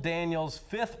Cole Daniel's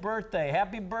 5th birthday.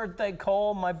 Happy birthday,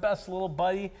 Cole, my best little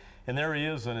buddy. And there he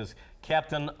is in his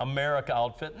Captain America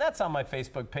outfit. And that's on my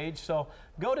Facebook page. So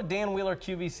go to Dan Wheeler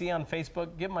QVC on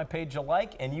Facebook, give my page a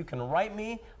like, and you can write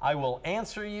me. I will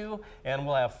answer you, and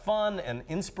we'll have fun and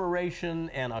inspiration,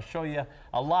 and I'll show you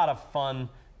a lot of fun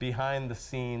behind the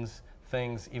scenes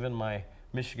things, even my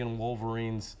Michigan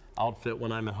Wolverines outfit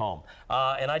when I'm at home.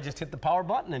 And I just hit the power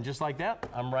button, and just like that,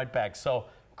 I'm right back. So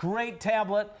great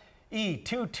tablet,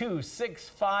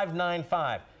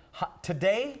 E226595.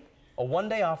 Today, a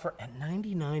one-day offer at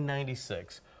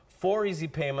 $99.96. 4 easy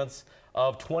payments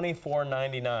of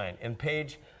 $24.99. And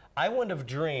Paige, I wouldn't have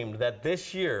dreamed that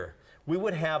this year we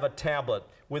would have a tablet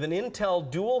with an Intel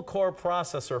dual-core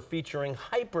processor featuring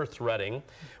hyper-threading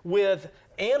with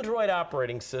Android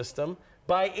operating system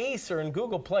by Acer and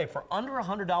Google Play for under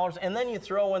 $100, and then you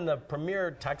throw in the Premier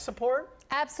Tech Support?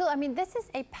 Absolutely. I mean, this is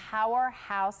a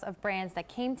powerhouse of brands that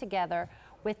came together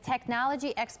with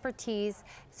technology expertise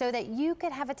so that you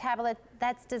could have a tablet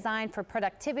that's designed for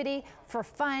productivity, for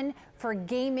fun, for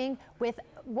gaming, with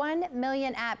 1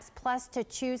 million apps plus to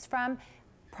choose from.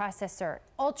 Processor,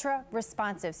 ultra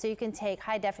responsive, so you can take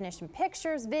high definition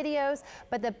pictures, videos,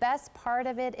 but the best part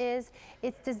of it is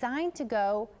it's designed to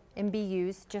go and be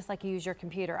used just like you use your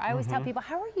computer. I always tell people,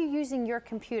 how are you using your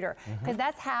computer? Because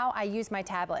that's how I use my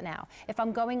tablet now. If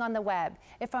I'm going on the web,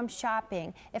 if I'm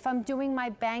shopping, if I'm doing my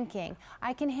banking,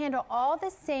 I can handle all the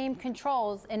same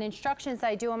controls and instructions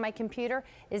I do on my computer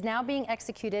is now being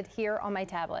executed here on my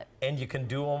tablet. And you can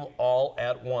do them all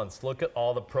at once. Look at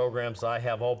all the programs I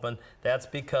have open. That's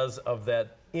because of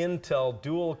that Intel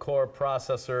dual-core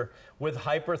processor with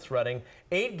hyper-threading,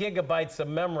 8 gigabytes of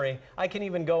memory. I can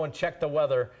even go and check the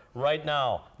weather right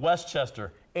now.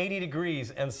 Westchester, 80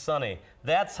 degrees and sunny.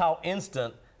 That's how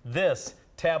instant this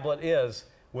tablet is.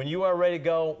 When you are ready to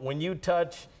go, when you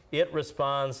touch, it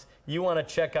responds. You want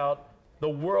to check out the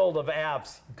world of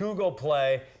apps. Google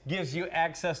Play gives you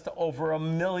access to over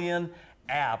 1 million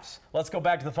apps. Let's go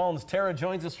back to the phones. Tara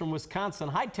joins us from Wisconsin.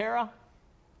 Hi, Tara.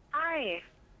 Hi.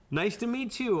 Nice to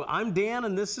meet you. I'm Dan,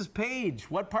 and this is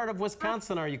Paige. What part of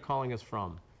Wisconsin are you calling us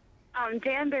from?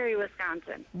 Danbury,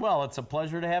 Wisconsin. Well, it's a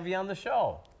pleasure to have you on the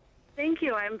show. Thank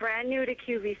you. I'm brand new to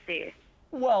QVC.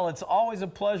 Well, it's always a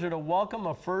pleasure to welcome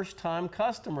a first-time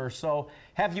customer. So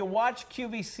have you watched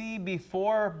QVC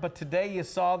before, but today you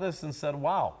saw this and said,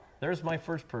 wow, there's my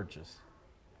first purchase?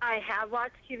 I have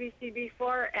watched QVC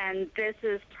before, and this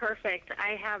is perfect.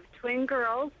 I have twin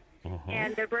girls,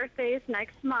 and their birthday is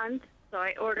next month, so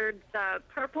I ordered the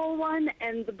purple one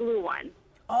and the blue one.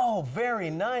 Oh, very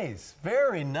nice.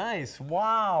 Very nice.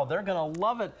 Wow, they're going to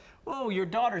love it. Oh, your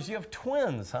daughters, you have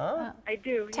twins, huh? I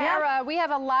do. Tara, we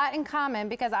have a lot in common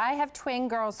because I have twin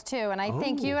girls too, and I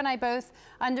think you and I both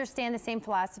understand the same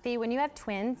philosophy. When you have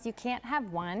twins, you can't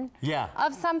have one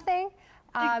of something.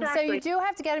 So you do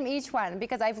have to get them each one,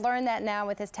 because I've learned that now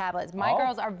with his tablets. My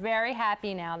girls are very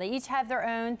happy now. They each have their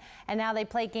own, and now they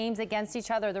play games against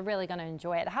each other. They're really going to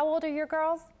enjoy it. How old are your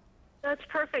girls? That's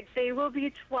perfect. They will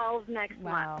be 12 next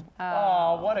month.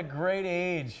 Oh, what a great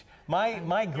age.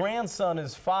 My grandson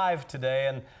is 5 today,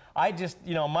 and I just,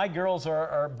 you know, my girls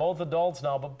are both adults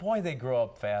now, but boy, they grow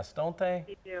up fast, don't they?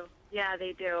 They do. Yeah,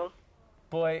 they do.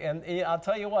 Boy, and I'll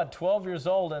tell you what, 12 years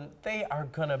old, and they are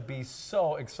going to be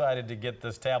so excited to get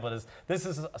this tablet. This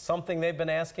is something they've been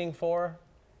asking for?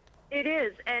 It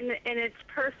is, and it's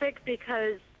perfect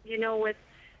because, you know, with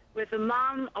a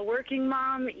mom, a working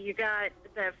mom, you got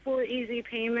the 4 easy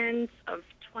payments of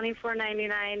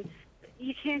 $24.99.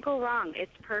 You can't go wrong.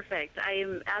 It's perfect. I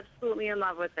am absolutely in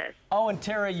love with this. Oh, and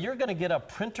Tara, you're going to get a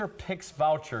Printer Picks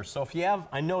voucher. So if you have,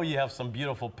 I know you have some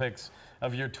beautiful pics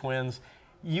of your twins.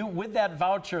 With that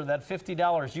voucher, that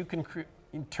 $50, you can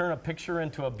turn a picture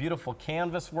into a beautiful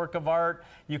canvas work of art.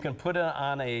 You can put it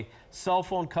on a cell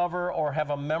phone cover or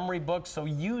have a memory book. So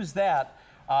use that.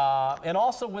 And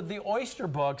also with the Oyster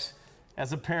books,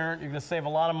 as a parent, you're going to save a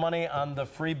lot of money on the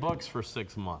free books for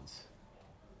 6 months.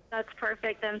 That's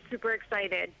perfect. I'm super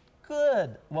excited.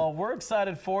 Good. Well, we're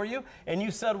excited for you. And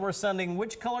you said we're sending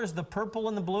which colors, the purple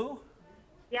and the blue?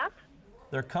 Yep.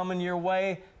 They're coming your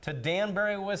way to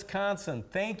Danbury, Wisconsin.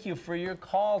 Thank you for your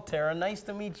call, Tara. Nice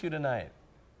to meet you tonight.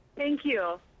 Thank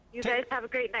you. You guys have a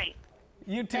great night.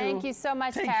 You too. Thank you so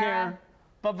much, Take Tara. care.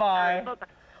 Bye-bye. Bye-bye.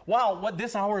 Wow,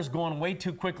 this hour is going way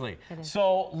too quickly.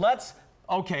 So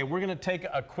okay, we're going to take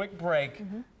a quick break,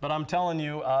 but I'm telling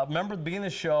you, remember the beginning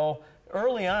of the show,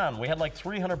 early on, we had like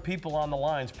 300 people on the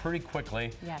lines pretty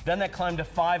quickly. Yes. Then that climbed to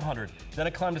 500. Then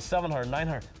it climbed to 700,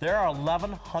 900. There are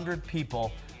 1,100 people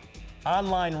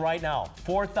online right now.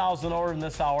 4,000 ordered in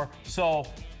this hour. So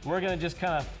we're going to just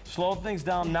kind of slow things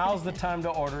down. Now's the time to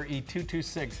order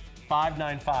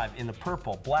E226-595 in the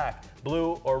purple, black,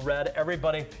 blue, or red.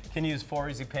 Everybody can use 4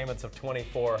 easy payments of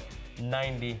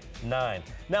 $24.99.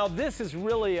 Now, this is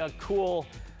really a cool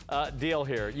deal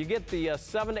here. You get the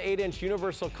 7 to 8 inch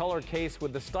universal color case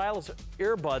with the stylus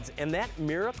earbuds and that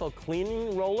miracle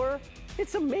cleaning roller.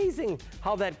 It's amazing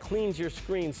how that cleans your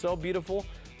screen so beautifully.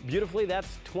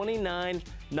 That's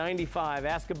 $29.95.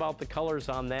 Ask about the colors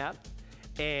on that,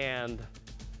 and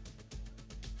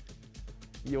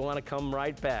you want to come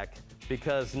right back,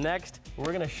 because next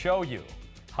we're going to show you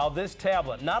how this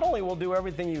tablet not only will do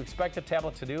everything you expect a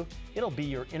tablet to do, it'll be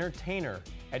your entertainer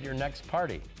at your next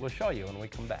party. We'll show you when we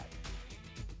come back.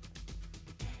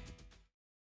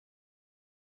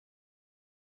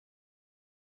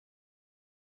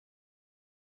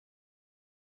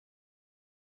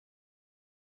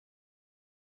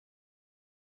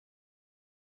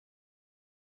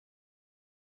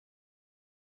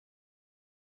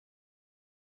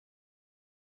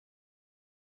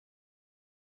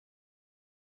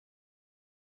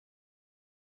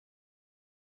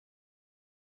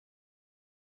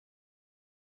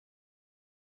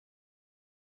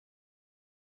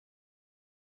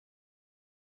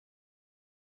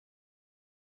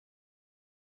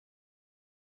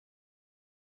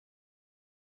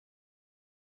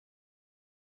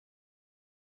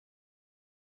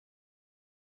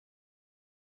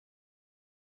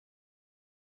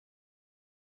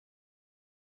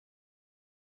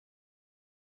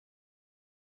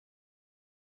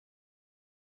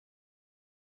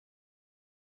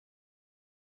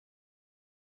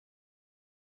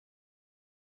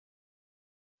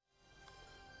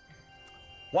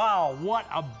 Wow, what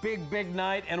a big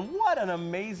night, and what an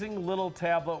amazing little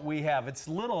tablet we have. It's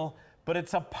little, but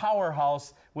it's a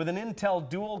powerhouse with an Intel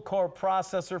dual-core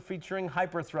processor featuring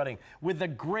hyper-threading, with a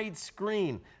great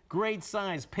screen, great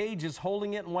size. Paige is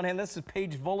holding it in one hand. This is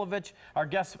Paige Volovich, our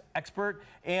guest expert,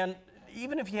 and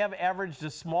even if you have average to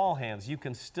small hands, you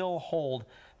can still hold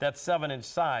that 7-inch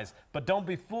size. But don't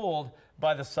be fooled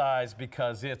by the size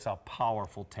because it's a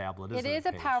powerful tablet, isn't it? It is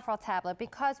a powerful tablet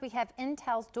because we have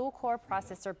Intel's dual-core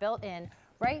processor built in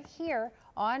right here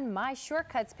on my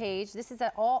shortcuts page. This is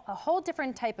a whole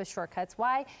different type of shortcuts.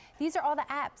 Why? These are all the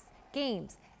apps,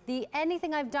 games,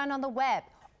 anything I've done on the web,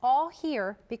 all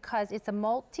here because it's a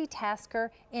multitasker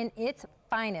in its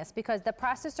finest, because the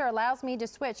processor allows me to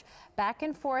switch back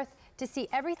and forth to see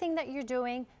everything that you're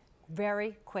doing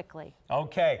very quickly.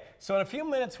 Okay, so in a few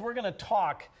minutes we're going to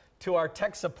talk to our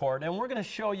tech support and we're going to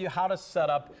show you how to set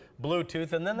up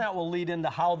Bluetooth, and then that will lead into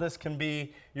how this can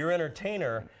be your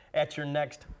entertainer at your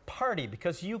next party,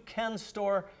 because you can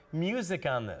store music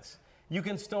on this. You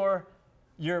can store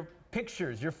your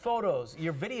pictures, your photos,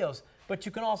 your videos, but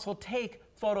you can also take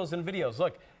photos and videos.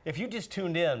 Look, if you just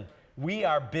tuned in, we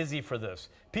are busy for this.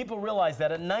 People realize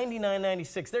that at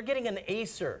 $99.96, they're getting an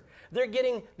Acer. They're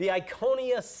getting the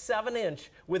Iconia 7-inch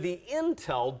with the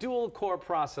Intel dual-core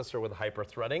processor with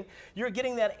hyper-threading. You're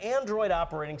getting that Android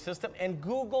operating system and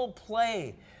Google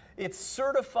Play. It's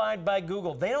certified by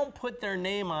Google. They don't put their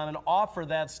name on and offer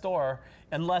that store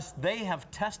unless they have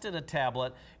tested a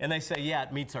tablet and they say, yeah,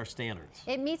 it meets our standards.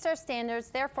 It meets our standards,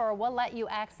 therefore we'll let you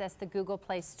access the Google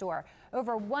Play Store.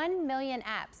 Over 1 million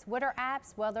apps. What are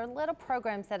apps? Well, they're little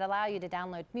programs that allow you to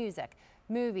download music,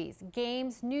 movies,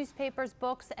 games, newspapers,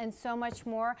 books, and so much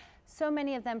more. So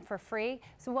many of them for free.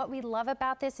 So what we love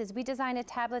about this is we design a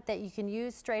tablet that you can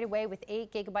use straight away with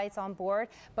 8 gigabytes on board,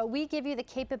 but we give you the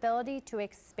capability to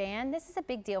expand. This is a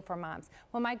big deal for moms.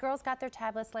 When my girls got their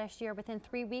tablets last year, within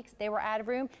 3 weeks, they were out of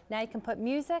room. Now you can put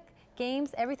music,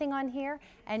 games, everything on here,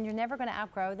 and you're never going to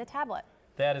outgrow the tablet.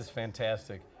 That is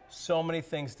fantastic. So many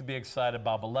things to be excited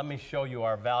about, but let me show you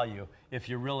our value if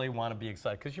you really want to be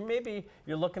excited. Because maybe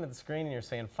you're looking at the screen and you're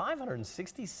saying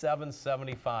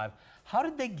 $567.75. How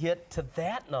did they get to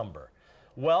that number?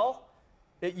 Well,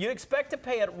 you expect to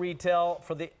pay at retail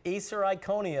for the Acer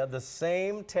Iconia, the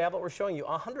same tablet we're showing you,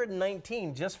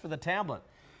 $119 just for the tablet.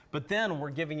 But then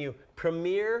we're giving you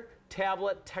premier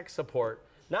tablet tech support,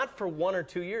 not for 1 or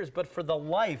 2 years, but for the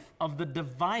life of the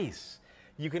device.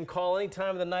 You can call any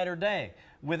time of the night or day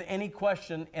with any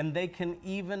question, and they can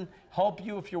even help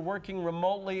you if you're working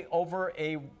remotely if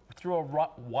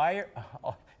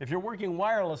you're working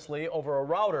wirelessly over a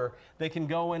router, they can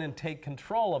go in and take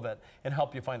control of it and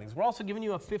help you find things. We're also giving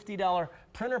you a $50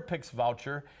 Printer Picks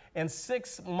voucher and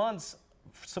 6 months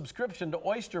subscription to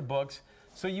Oyster Books,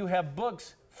 so you have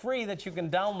books free that you can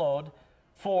download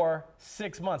for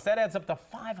 6 months. That adds up to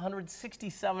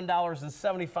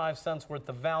 $567.75 worth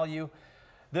of value.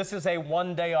 This is a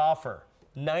one-day offer,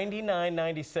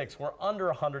 $99.96. We're under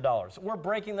 $100. We're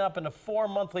breaking that up into 4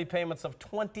 monthly payments of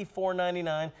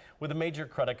 $24.99 with a major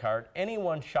credit card.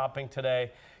 Anyone shopping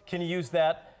today can use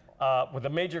that with a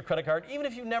major credit card, even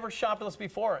if you've never shopped with us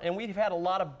before. And we've had a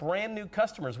lot of brand new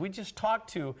customers. We just talked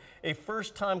to a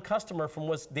first-time customer from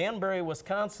Danbury,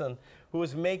 Wisconsin, who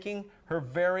was making her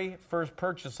very first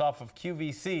purchase off of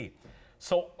QVC.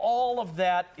 So all of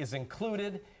that is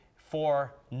included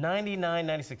for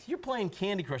 $99.96. You're playing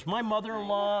Candy Crush. My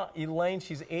mother-in-law, Elaine,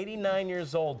 she's 89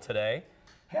 years old today.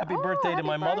 Happy birthday to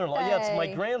my mother-in-law. Yeah, it's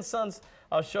my grandson's.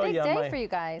 I'll show you. Big day for you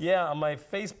guys. Yeah, on my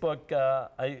Facebook,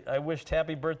 I wished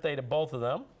happy birthday to both of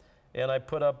them. And I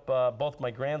put up both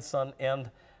my grandson and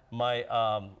my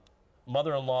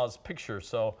mother-in-law's picture.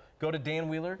 So go to Dan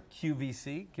Wheeler,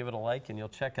 QVC, give it a like, and you'll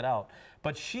check it out.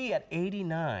 But she, at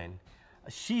 89,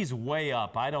 she's way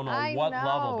up. I don't know what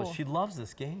level, but she loves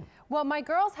this game. Well, my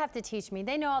girls have to teach me.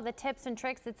 They know all the tips and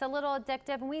tricks. It's a little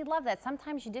addictive, and we love that.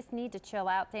 Sometimes you just need to chill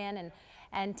out, Dan,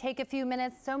 and take a few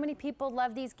minutes. So many people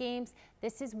love these games.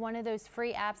 This is one of those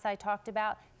free apps I talked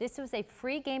about. This was a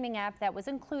free gaming app that was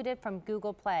included from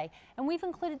Google Play. And we've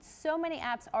included so many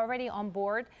apps already on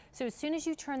board. So as soon as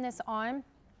you turn this on,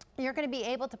 you're going to be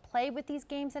able to play with these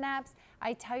games and apps.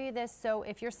 I tell you this, so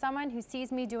if you're someone who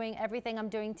sees me doing everything I'm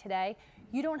doing today,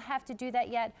 you don't have to do that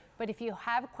yet, but if you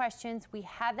have questions, we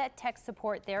have that tech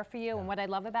support there for you. And what I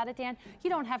love about it, Dan, you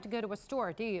don't have to go to a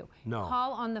store, do you? No.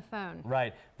 Call on the phone.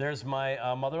 Right. There's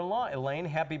my mother-in-law, Elaine.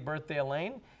 Happy birthday,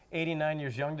 Elaine. 89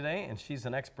 years young today, and she's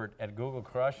an expert at Google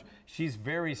Crush. She's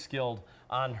very skilled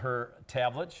on her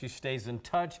tablet. She stays in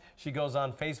touch. She goes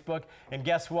on Facebook. And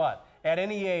guess what? At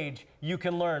any age, you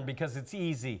can learn because it's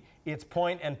easy. It's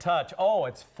point and touch. Oh,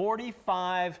 it's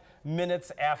 45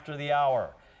 minutes after the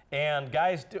hour. And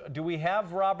guys, do we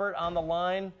have Robert on the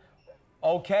line?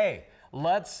 Okay,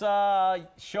 let's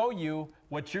show you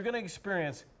what you're going to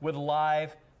experience with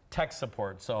live tech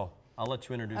support. So I'll let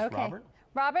you introduce Robert.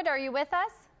 Robert, are you with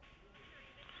us?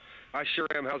 I sure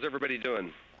am. How's everybody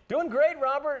doing? Doing great,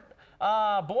 Robert.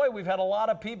 Boy, we've had a lot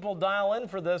of people dial in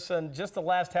for this in just the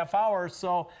last half hour,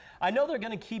 so I know they're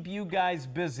going to keep you guys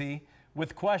busy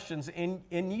with questions, and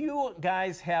you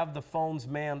guys have the phones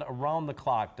manned around the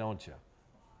clock, don't you?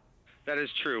 That is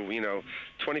true.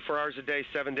 24 hours a day,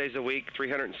 7 days a week,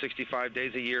 365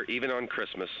 days a year, even on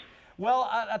Christmas. Well,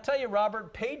 I'll tell you,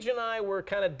 Robert, Paige and I were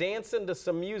kind of dancing to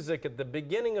some music at the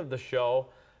beginning of the show,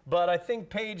 but I think,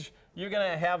 Paige, you're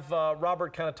going to have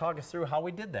Robert kind of talk us through how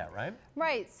we did that, right?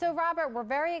 Right. So, Robert, we're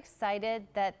very excited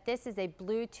that this is a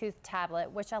Bluetooth tablet,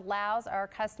 which allows our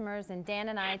customers and Dan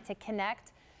and I to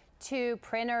connect to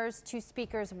printers, to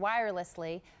speakers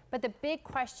wirelessly. But the big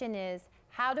question is,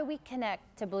 how do we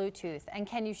connect to Bluetooth? And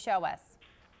can you show us?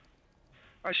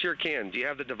 I sure can. Do you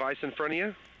have the device in front of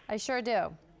you? I sure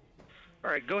do. All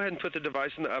right, go ahead and put the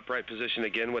device in the upright position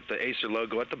again with the Acer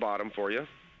logo at the bottom for you.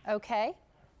 Okay.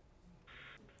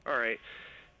 All right.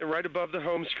 And right above the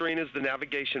home screen is the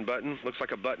navigation button. Looks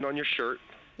like a button on your shirt.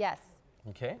 Yes.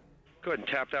 Okay. Go ahead and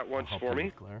tap that once for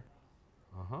me.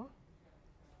 Uh-huh.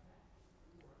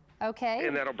 Okay.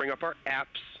 And that'll bring up our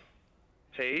apps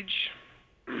page.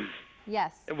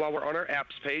 Yes. And while we're on our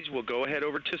apps page, we'll go ahead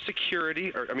over to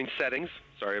settings.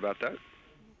 Sorry about that.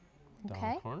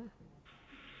 Okay. Corner.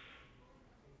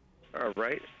 All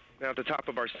right. Now at the top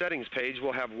of our settings page,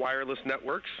 we'll have wireless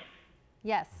networks.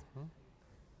 Yes.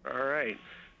 All right.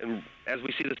 And as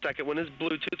we see, the second one is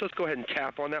Bluetooth. Let's go ahead and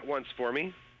tap on that once for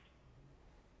me.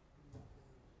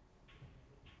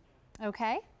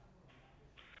 Okay.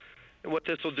 And what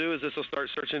this will do is this will start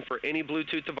searching for any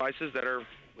Bluetooth devices that are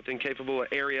within capable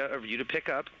area of you to pick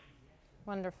up.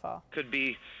 Wonderful. Could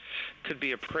be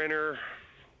a printer,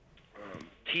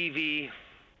 TV,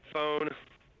 phone,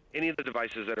 any of the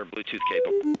devices that are Bluetooth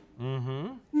capable.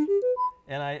 Mm-hmm.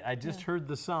 And I just heard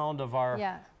the sound of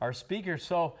our speaker.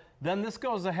 So then this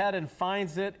goes ahead and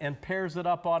finds it and pairs it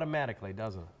up automatically,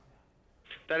 doesn't it?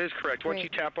 That is correct. Great. Once you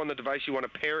tap on the device you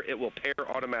want to pair, it will pair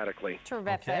automatically.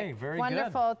 Terrific. Okay, very good.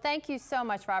 Wonderful. Thank you so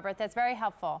much, Robert. That's very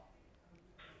helpful.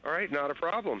 All right, not a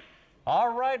problem.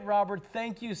 All right, Robert,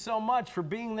 thank you so much for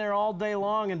being there all day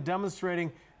long and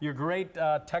demonstrating your great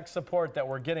tech support that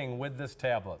we're getting with this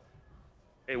tablet.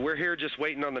 Hey, we're here just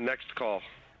waiting on the next call.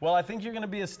 Well, I think you're going to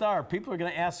be a star. People are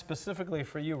going to ask specifically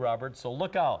for you, Robert, so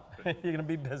look out. You're going to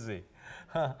be busy.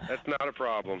 That's not a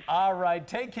problem. All right,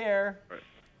 take care.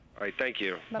 All right, thank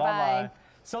you. Bye-bye.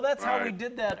 So that's how we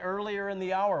did that earlier in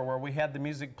the hour, where we had the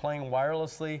music playing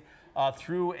wirelessly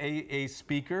through a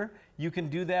speaker. You can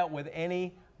do that with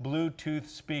any Bluetooth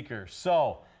speaker.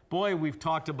 So, boy, we've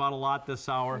talked about a lot this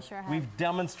hour. We sure have. We've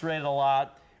demonstrated a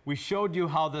lot. We showed you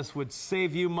how this would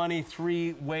save you money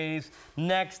 3 ways.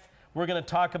 Next, we're going to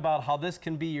talk about how this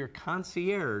can be your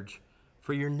concierge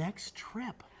for your next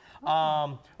trip.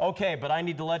 Okay, but I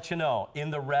need to let you know, in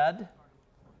the red,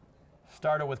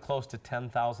 started with close to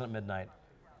 10,000 at midnight.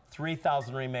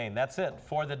 3,000 remain. That's it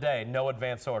for the day. No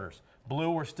advance orders. Blue,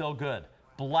 we're still good.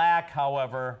 Black,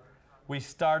 however, we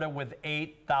started with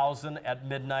 8,000 at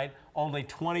midnight. Only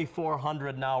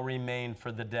 2,400 now remain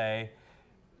for the day.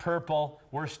 Purple,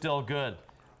 we're still good.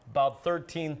 About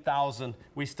 13,000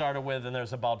 we started with, and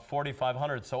there's about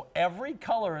 4,500. So every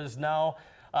color is now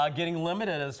getting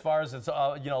limited as far as it's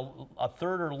a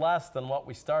third or less than what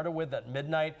we started with at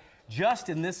midnight. Just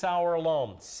in this hour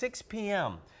alone, 6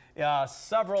 p.m.,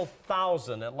 several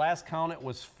thousand. At last count, it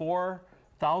was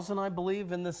 4,000, I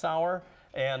believe, in this hour.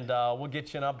 And we'll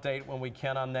get you an update when we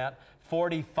can on that.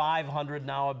 4,500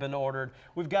 now have been ordered.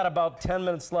 We've got about 10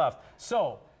 minutes left.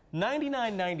 So,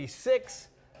 $99.96.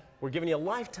 We're giving you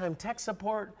lifetime tech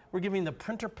support. We're giving you the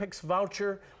Printer Picks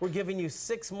voucher. We're giving you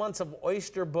 6 months of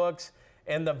Oyster books.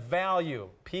 And the value,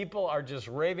 people are just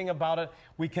raving about it.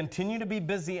 We continue to be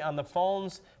busy on the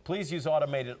phones. Please use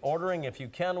automated ordering if you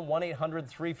can.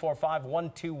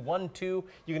 1-800-345-1212.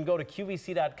 You can go to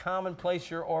QVC.com and place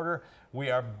your order.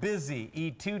 We are busy.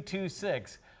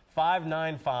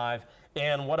 E226-595.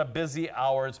 And what a busy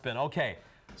hour it's been. Okay,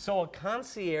 so a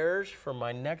concierge for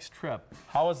my next trip.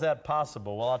 How is that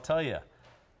possible? Well, I'll tell you.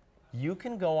 You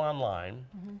can go online,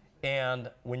 and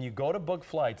when you go to book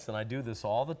flights, and I do this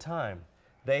all the time,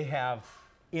 they have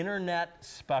internet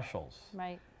specials.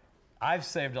 Right. I've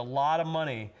saved a lot of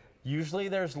money. Usually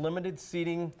there's limited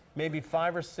seating, maybe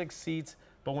 5 or 6 seats,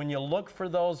 but when you look for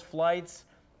those flights,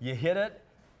 you hit it,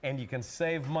 and you can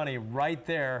save money right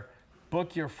there.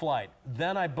 Book your flight.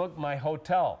 Then I book my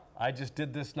hotel. I just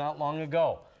did this not long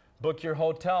ago. Book your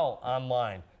hotel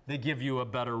online. They give you a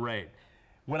better rate.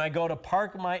 When I go to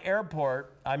park my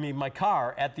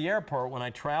car at the airport when I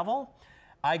travel,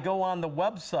 I go on the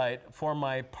website for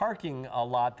my parking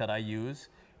lot that I use,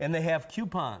 and they have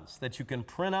coupons that you can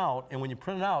print out, and when you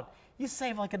print it out, you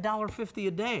save like $1.50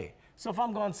 a day. So if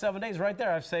I'm going 7 days, right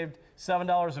there, I've saved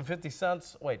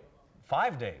 $7.50. Wait,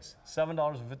 5 days,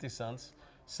 $7.50.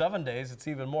 7 days, it's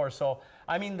even more. So,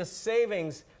 I mean, the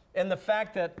savings and the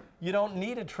fact that you don't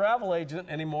need a travel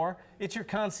agent anymore, it's your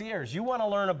concierge. You want to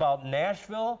learn about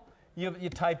Nashville, you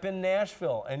type in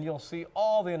Nashville and you'll see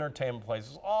all the entertainment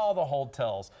places, all the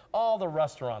hotels, all the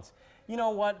restaurants. You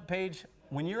know what, Paige?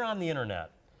 When you're on the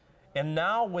internet, and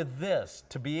now with this,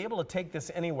 to be able to take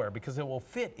this anywhere because it will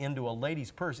fit into a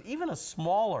lady's purse, even a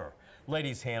smaller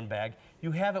lady's handbag,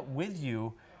 you have it with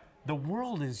you. The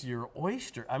world is your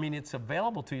oyster. I mean, it's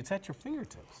available to you. It's at your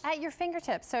fingertips. At your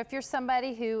fingertips. So if you're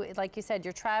somebody who, like you said,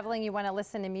 you're traveling, you want to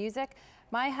listen to music,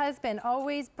 my husband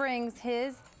always brings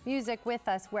his music with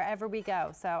us wherever we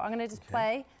go. So I'm going to just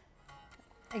play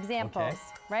examples,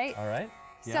 right? All right.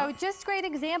 So just great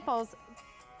examples.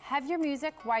 Have your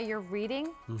music while you're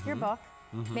reading your book.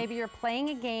 Maybe you're playing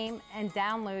a game and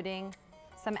downloading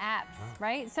some apps,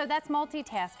 right? So that's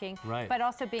multitasking, but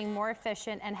also being more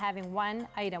efficient and having one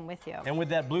item with you. And with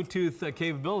that Bluetooth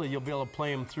capability, you'll be able to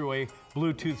play them through a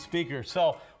Bluetooth speaker.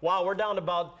 So, wow, we're down to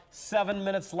about 7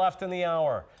 minutes left in the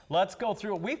hour. Let's go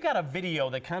through it. We've got a video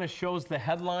that kind of shows the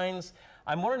headlines.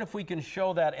 I'm wondering if we can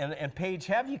show that, and Paige,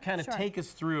 have you kind of take us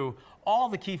through all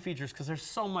the key features, because there's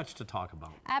so much to talk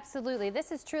about. Absolutely.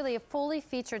 This is truly a fully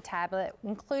featured tablet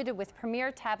included with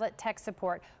premier tablet tech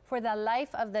support for the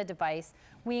life of the device.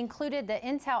 We included the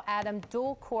Intel Atom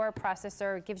dual-core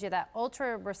processor. It gives you that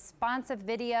ultra-responsive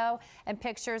video and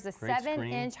pictures, a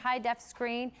 7-inch high-def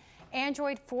screen,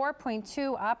 Android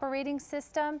 4.2 operating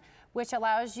system, which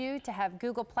allows you to have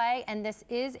Google Play, and this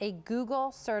is a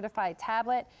Google certified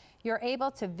tablet. You're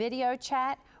able to video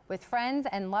chat with friends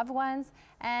and loved ones,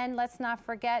 and let's not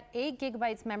forget 8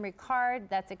 gigabytes memory card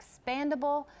that's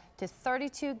expandable to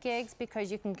 32 gigs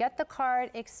because you can get the card,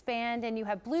 expand, and you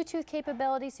have Bluetooth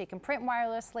capability so you can print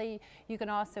wirelessly. You can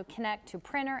also connect to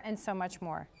printer and so much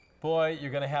more. Boy,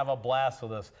 you're going to have a blast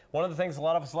with this. One of the things a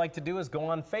lot of us like to do is go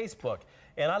on Facebook.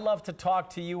 And I love to talk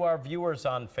to you, our viewers,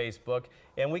 on Facebook.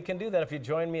 And we can do that if you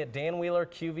join me at Dan Wheeler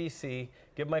QVC.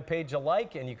 Give my page a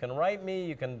like, and you can write me.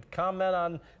 You can comment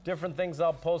on different things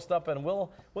I'll post up, and we'll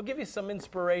give you some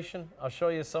inspiration. I'll show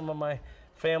you some of my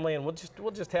family, and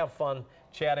we'll just have fun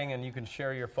chatting, and you can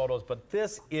share your photos. But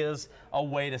this is a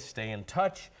way to stay in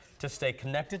touch, to stay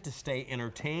connected, to stay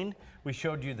entertained. We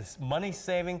showed you this money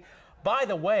saving. By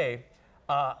the way,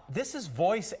 this is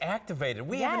voice activated.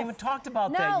 We haven't even talked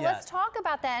about that yet. No, let's talk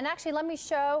about that. And actually, let me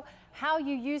show how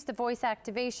you use the voice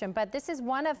activation. But this is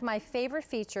one of my favorite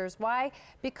features. Why?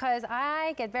 Because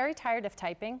I get very tired of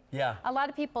typing. Yeah. A lot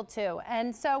of people too.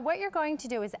 And so what you're going to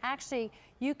do is actually,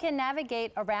 you can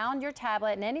navigate around your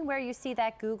tablet, and anywhere you see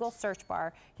that Google search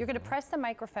bar, you're going to press the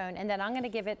microphone, and then I'm going to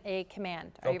give it a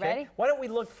command. Are you ready? Why don't we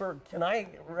look for, can I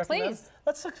recommend? Please.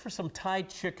 Let's look for some Thai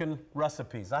chicken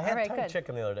recipes. I had Thai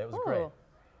chicken the other day. It was great.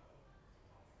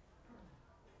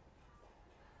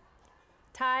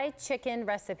 Thai chicken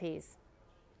recipes.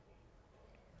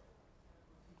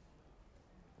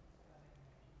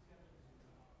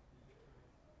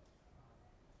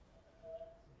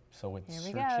 So it's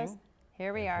Here we searching. go.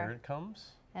 Here we are. Here it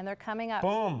comes. And they're coming up.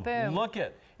 Boom. Boom. Look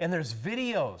it. And there's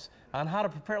videos on how to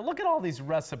prepare. Look at all these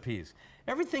recipes.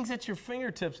 Everything's at your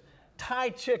fingertips. Thai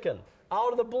chicken,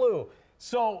 out of the blue.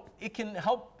 So it can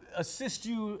help assist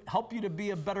you, help you to be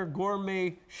a better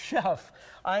gourmet chef.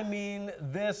 I mean,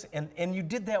 this, and you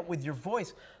did that with your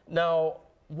voice. Now,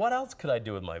 what else could I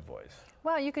do with my voice?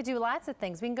 Well, you could do lots of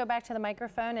things. We can go back to the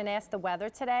microphone and ask the weather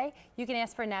today. You can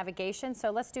ask for navigation, so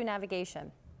let's do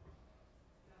navigation.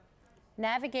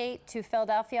 Navigate to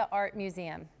Philadelphia Art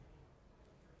Museum.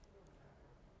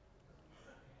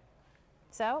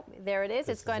 So there it is.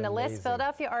 It's going to list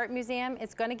Philadelphia Art Museum.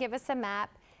 It's going to give us a map,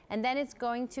 and then it's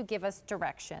going to give us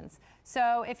directions.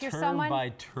 So if you're someone— Turn by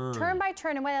turn. Turn by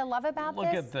turn. And what I love about Look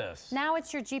at this. Now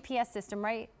it's your GPS system,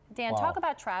 right? Dan, talk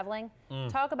about traveling.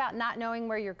 Talk about not knowing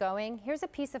where you're going. Here's a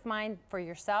peace of mind for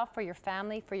yourself, for your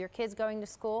family, for your kids going to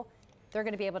school. They're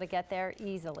going to be able to get there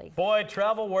easily. Boy,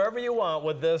 travel wherever you want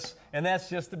with this, and that's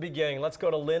just the beginning. Let's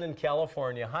go to Lynn in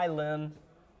California. Hi, Lynn.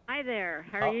 Hi there.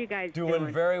 How are you guys doing?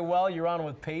 Doing very well. You're on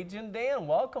with Paige and Dan.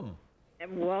 Welcome.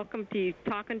 And welcome to you,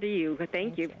 talking to you.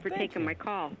 Thank you for taking my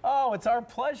call. Oh, it's our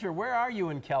pleasure. Where are you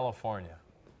in California?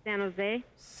 San Jose.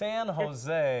 San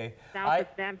Jose. South of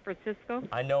San Francisco.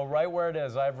 I know right where it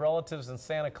is. I have relatives in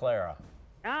Santa Clara.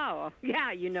 Oh,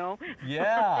 yeah, you know.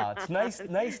 Yeah, it's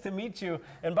nice to meet you.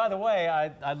 And by the way,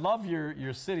 I love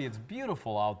your city. It's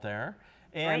beautiful out there.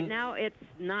 And right now, it's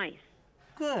nice.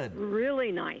 Good.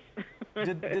 Really nice.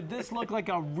 Did this look like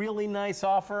a really nice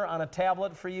offer on a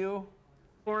tablet for you?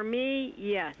 For me,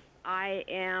 yes. I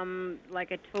am,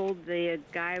 like I told the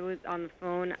guy was on the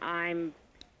phone, I'm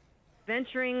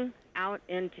venturing out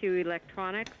into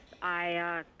electronics.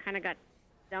 I kind of got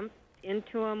dumped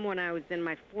into them when I was in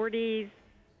my 40s,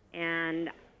 and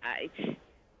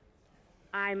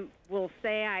I will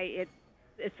say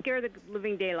it scared the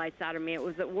living daylights out of me. It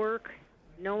was at work.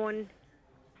 No one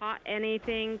taught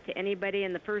anything to anybody,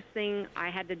 and the first thing I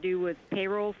had to do was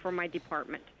payroll for my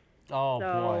department. Oh,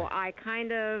 so boy. I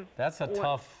kind of... That's a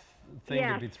tough thing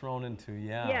to be thrown into,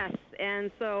 yeah. Yes,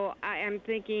 and so I am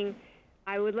thinking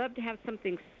I would love to have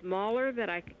something smaller that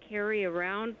I could carry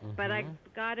around, but I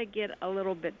got to get a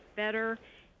little bit better,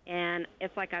 and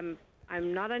it's like I'm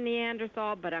not a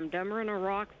Neanderthal, but I'm dumber than a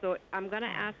rock, so I'm going to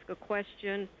ask a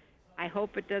question. I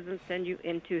hope it doesn't send you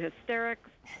into hysterics.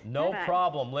 No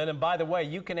problem, Lynn. And by the way,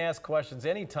 you can ask questions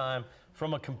anytime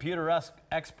from a computer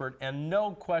expert, and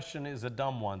no question is a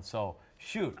dumb one, so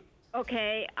shoot.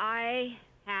 Okay, I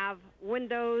have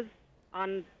Windows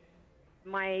on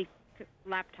my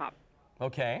laptop.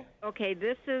 Okay. Okay,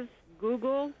 this is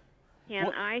Google.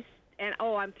 I'm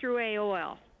through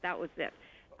AOL. That was it.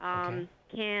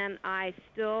 Can I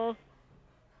still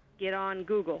get on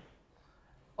Google?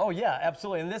 Oh yeah,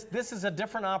 absolutely. And this is a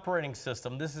different operating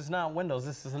system. This is not Windows.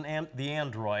 This is the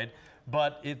Android.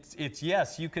 But it's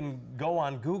yes, you can go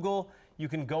on Google. You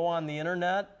can go on the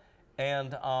internet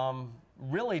and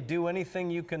really do anything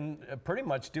you can pretty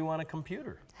much do on a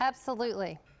computer.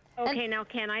 Absolutely. Okay, now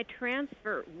can I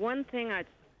transfer one thing?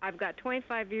 I've got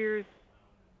 25 years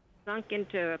sunk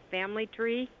into a family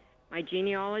tree, my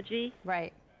genealogy.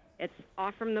 Right. It's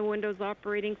off from the Windows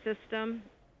operating system.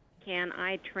 Can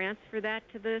I transfer that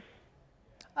to this?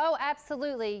 Oh,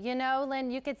 absolutely. You know, Lynn,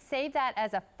 you could save that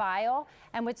as a file.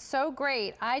 And what's so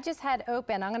great, I just had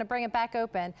open, I'm going to bring it back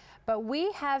open, but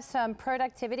we have some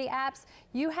productivity apps.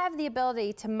 You have the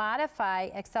ability to modify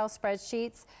Excel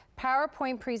spreadsheets,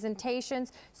 PowerPoint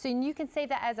presentations, so you can save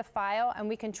that as a file and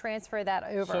we can transfer that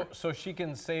over. So she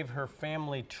can save her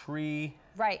family tree.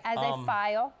 Right, as a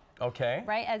file. Okay.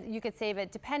 Right, as you could save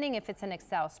it depending if it's an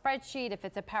Excel spreadsheet, if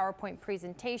it's a PowerPoint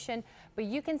presentation, but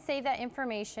you can save that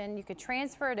information, you could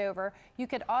transfer it over, you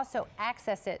could also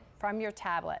access it from your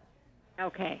tablet.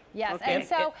 Okay. Yes, okay. and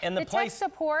so and the tech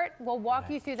support will walk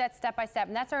you through that step by step,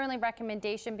 and that's our only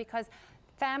recommendation because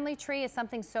family tree is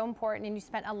something so important and you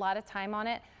spent a lot of time on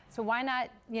it. So why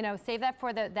not, you know, save that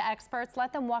for the experts,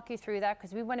 let them walk you through that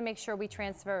because we want to make sure we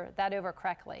transfer that over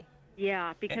correctly.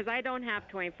 Yeah, because I don't have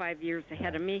 25 years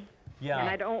ahead of me. Yeah. And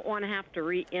I don't want to have to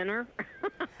re-enter.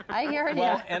 I hear you.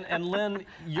 Well, and Lynn,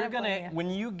 you're gonna when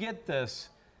you get this,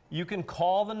 you can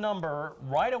call the number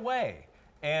right away,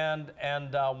 and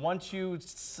once you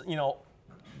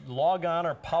log on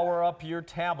or power up your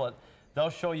tablet, they'll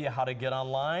show you how to get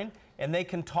online, and they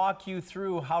can talk you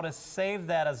through how to save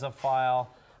that as a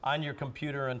file on your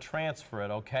computer and transfer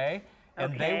it. Okay?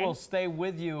 And they will stay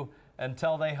with you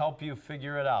until they help you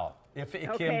figure it out. If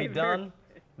it can be done,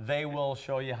 they will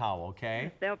show you how,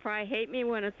 okay? They'll probably hate me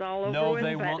when it's all over. No,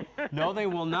 they won't. No, they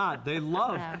will not. They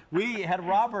love. We had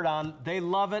Robert on. They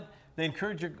love it. They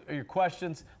encourage your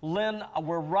questions. Lynn,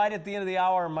 we're right at the end of the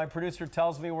hour, and my producer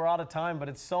tells me we're out of time, but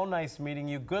it's so nice meeting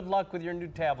you. Good luck with your new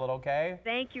tablet, okay?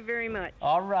 Thank you very much.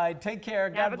 All right. Take care.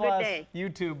 God bless. Have a good day. You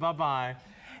too. Bye-bye.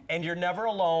 And you're never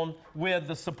alone with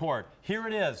the support. Here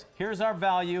it is. Here's our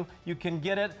value. You can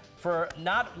get it for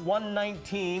not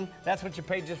 $119. That's what you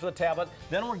pay just for the tablet.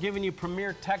 Then we're giving you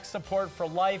premier tech support for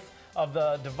life of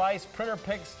the device, printer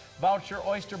picks, voucher,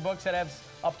 Oyster books. That adds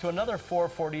up to another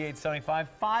 $448.75,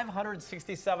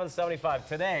 $567.75.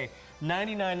 Today,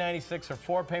 $99.96 or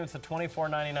 4 payments of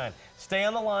 $24.99. Stay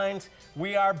on the lines.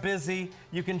 We are busy.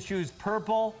 You can choose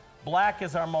purple. Black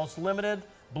is our most limited.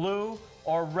 Blue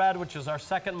or red, which is our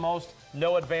second most.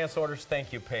 No advance orders.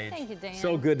 Thank you, Paige. Thank you, Dan.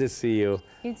 So good to see you.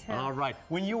 You too. All right.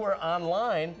 When you were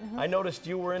online, I noticed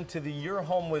you were into the Your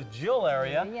Home with Jill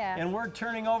area, Yeah. and we're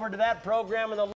turning over to that program in the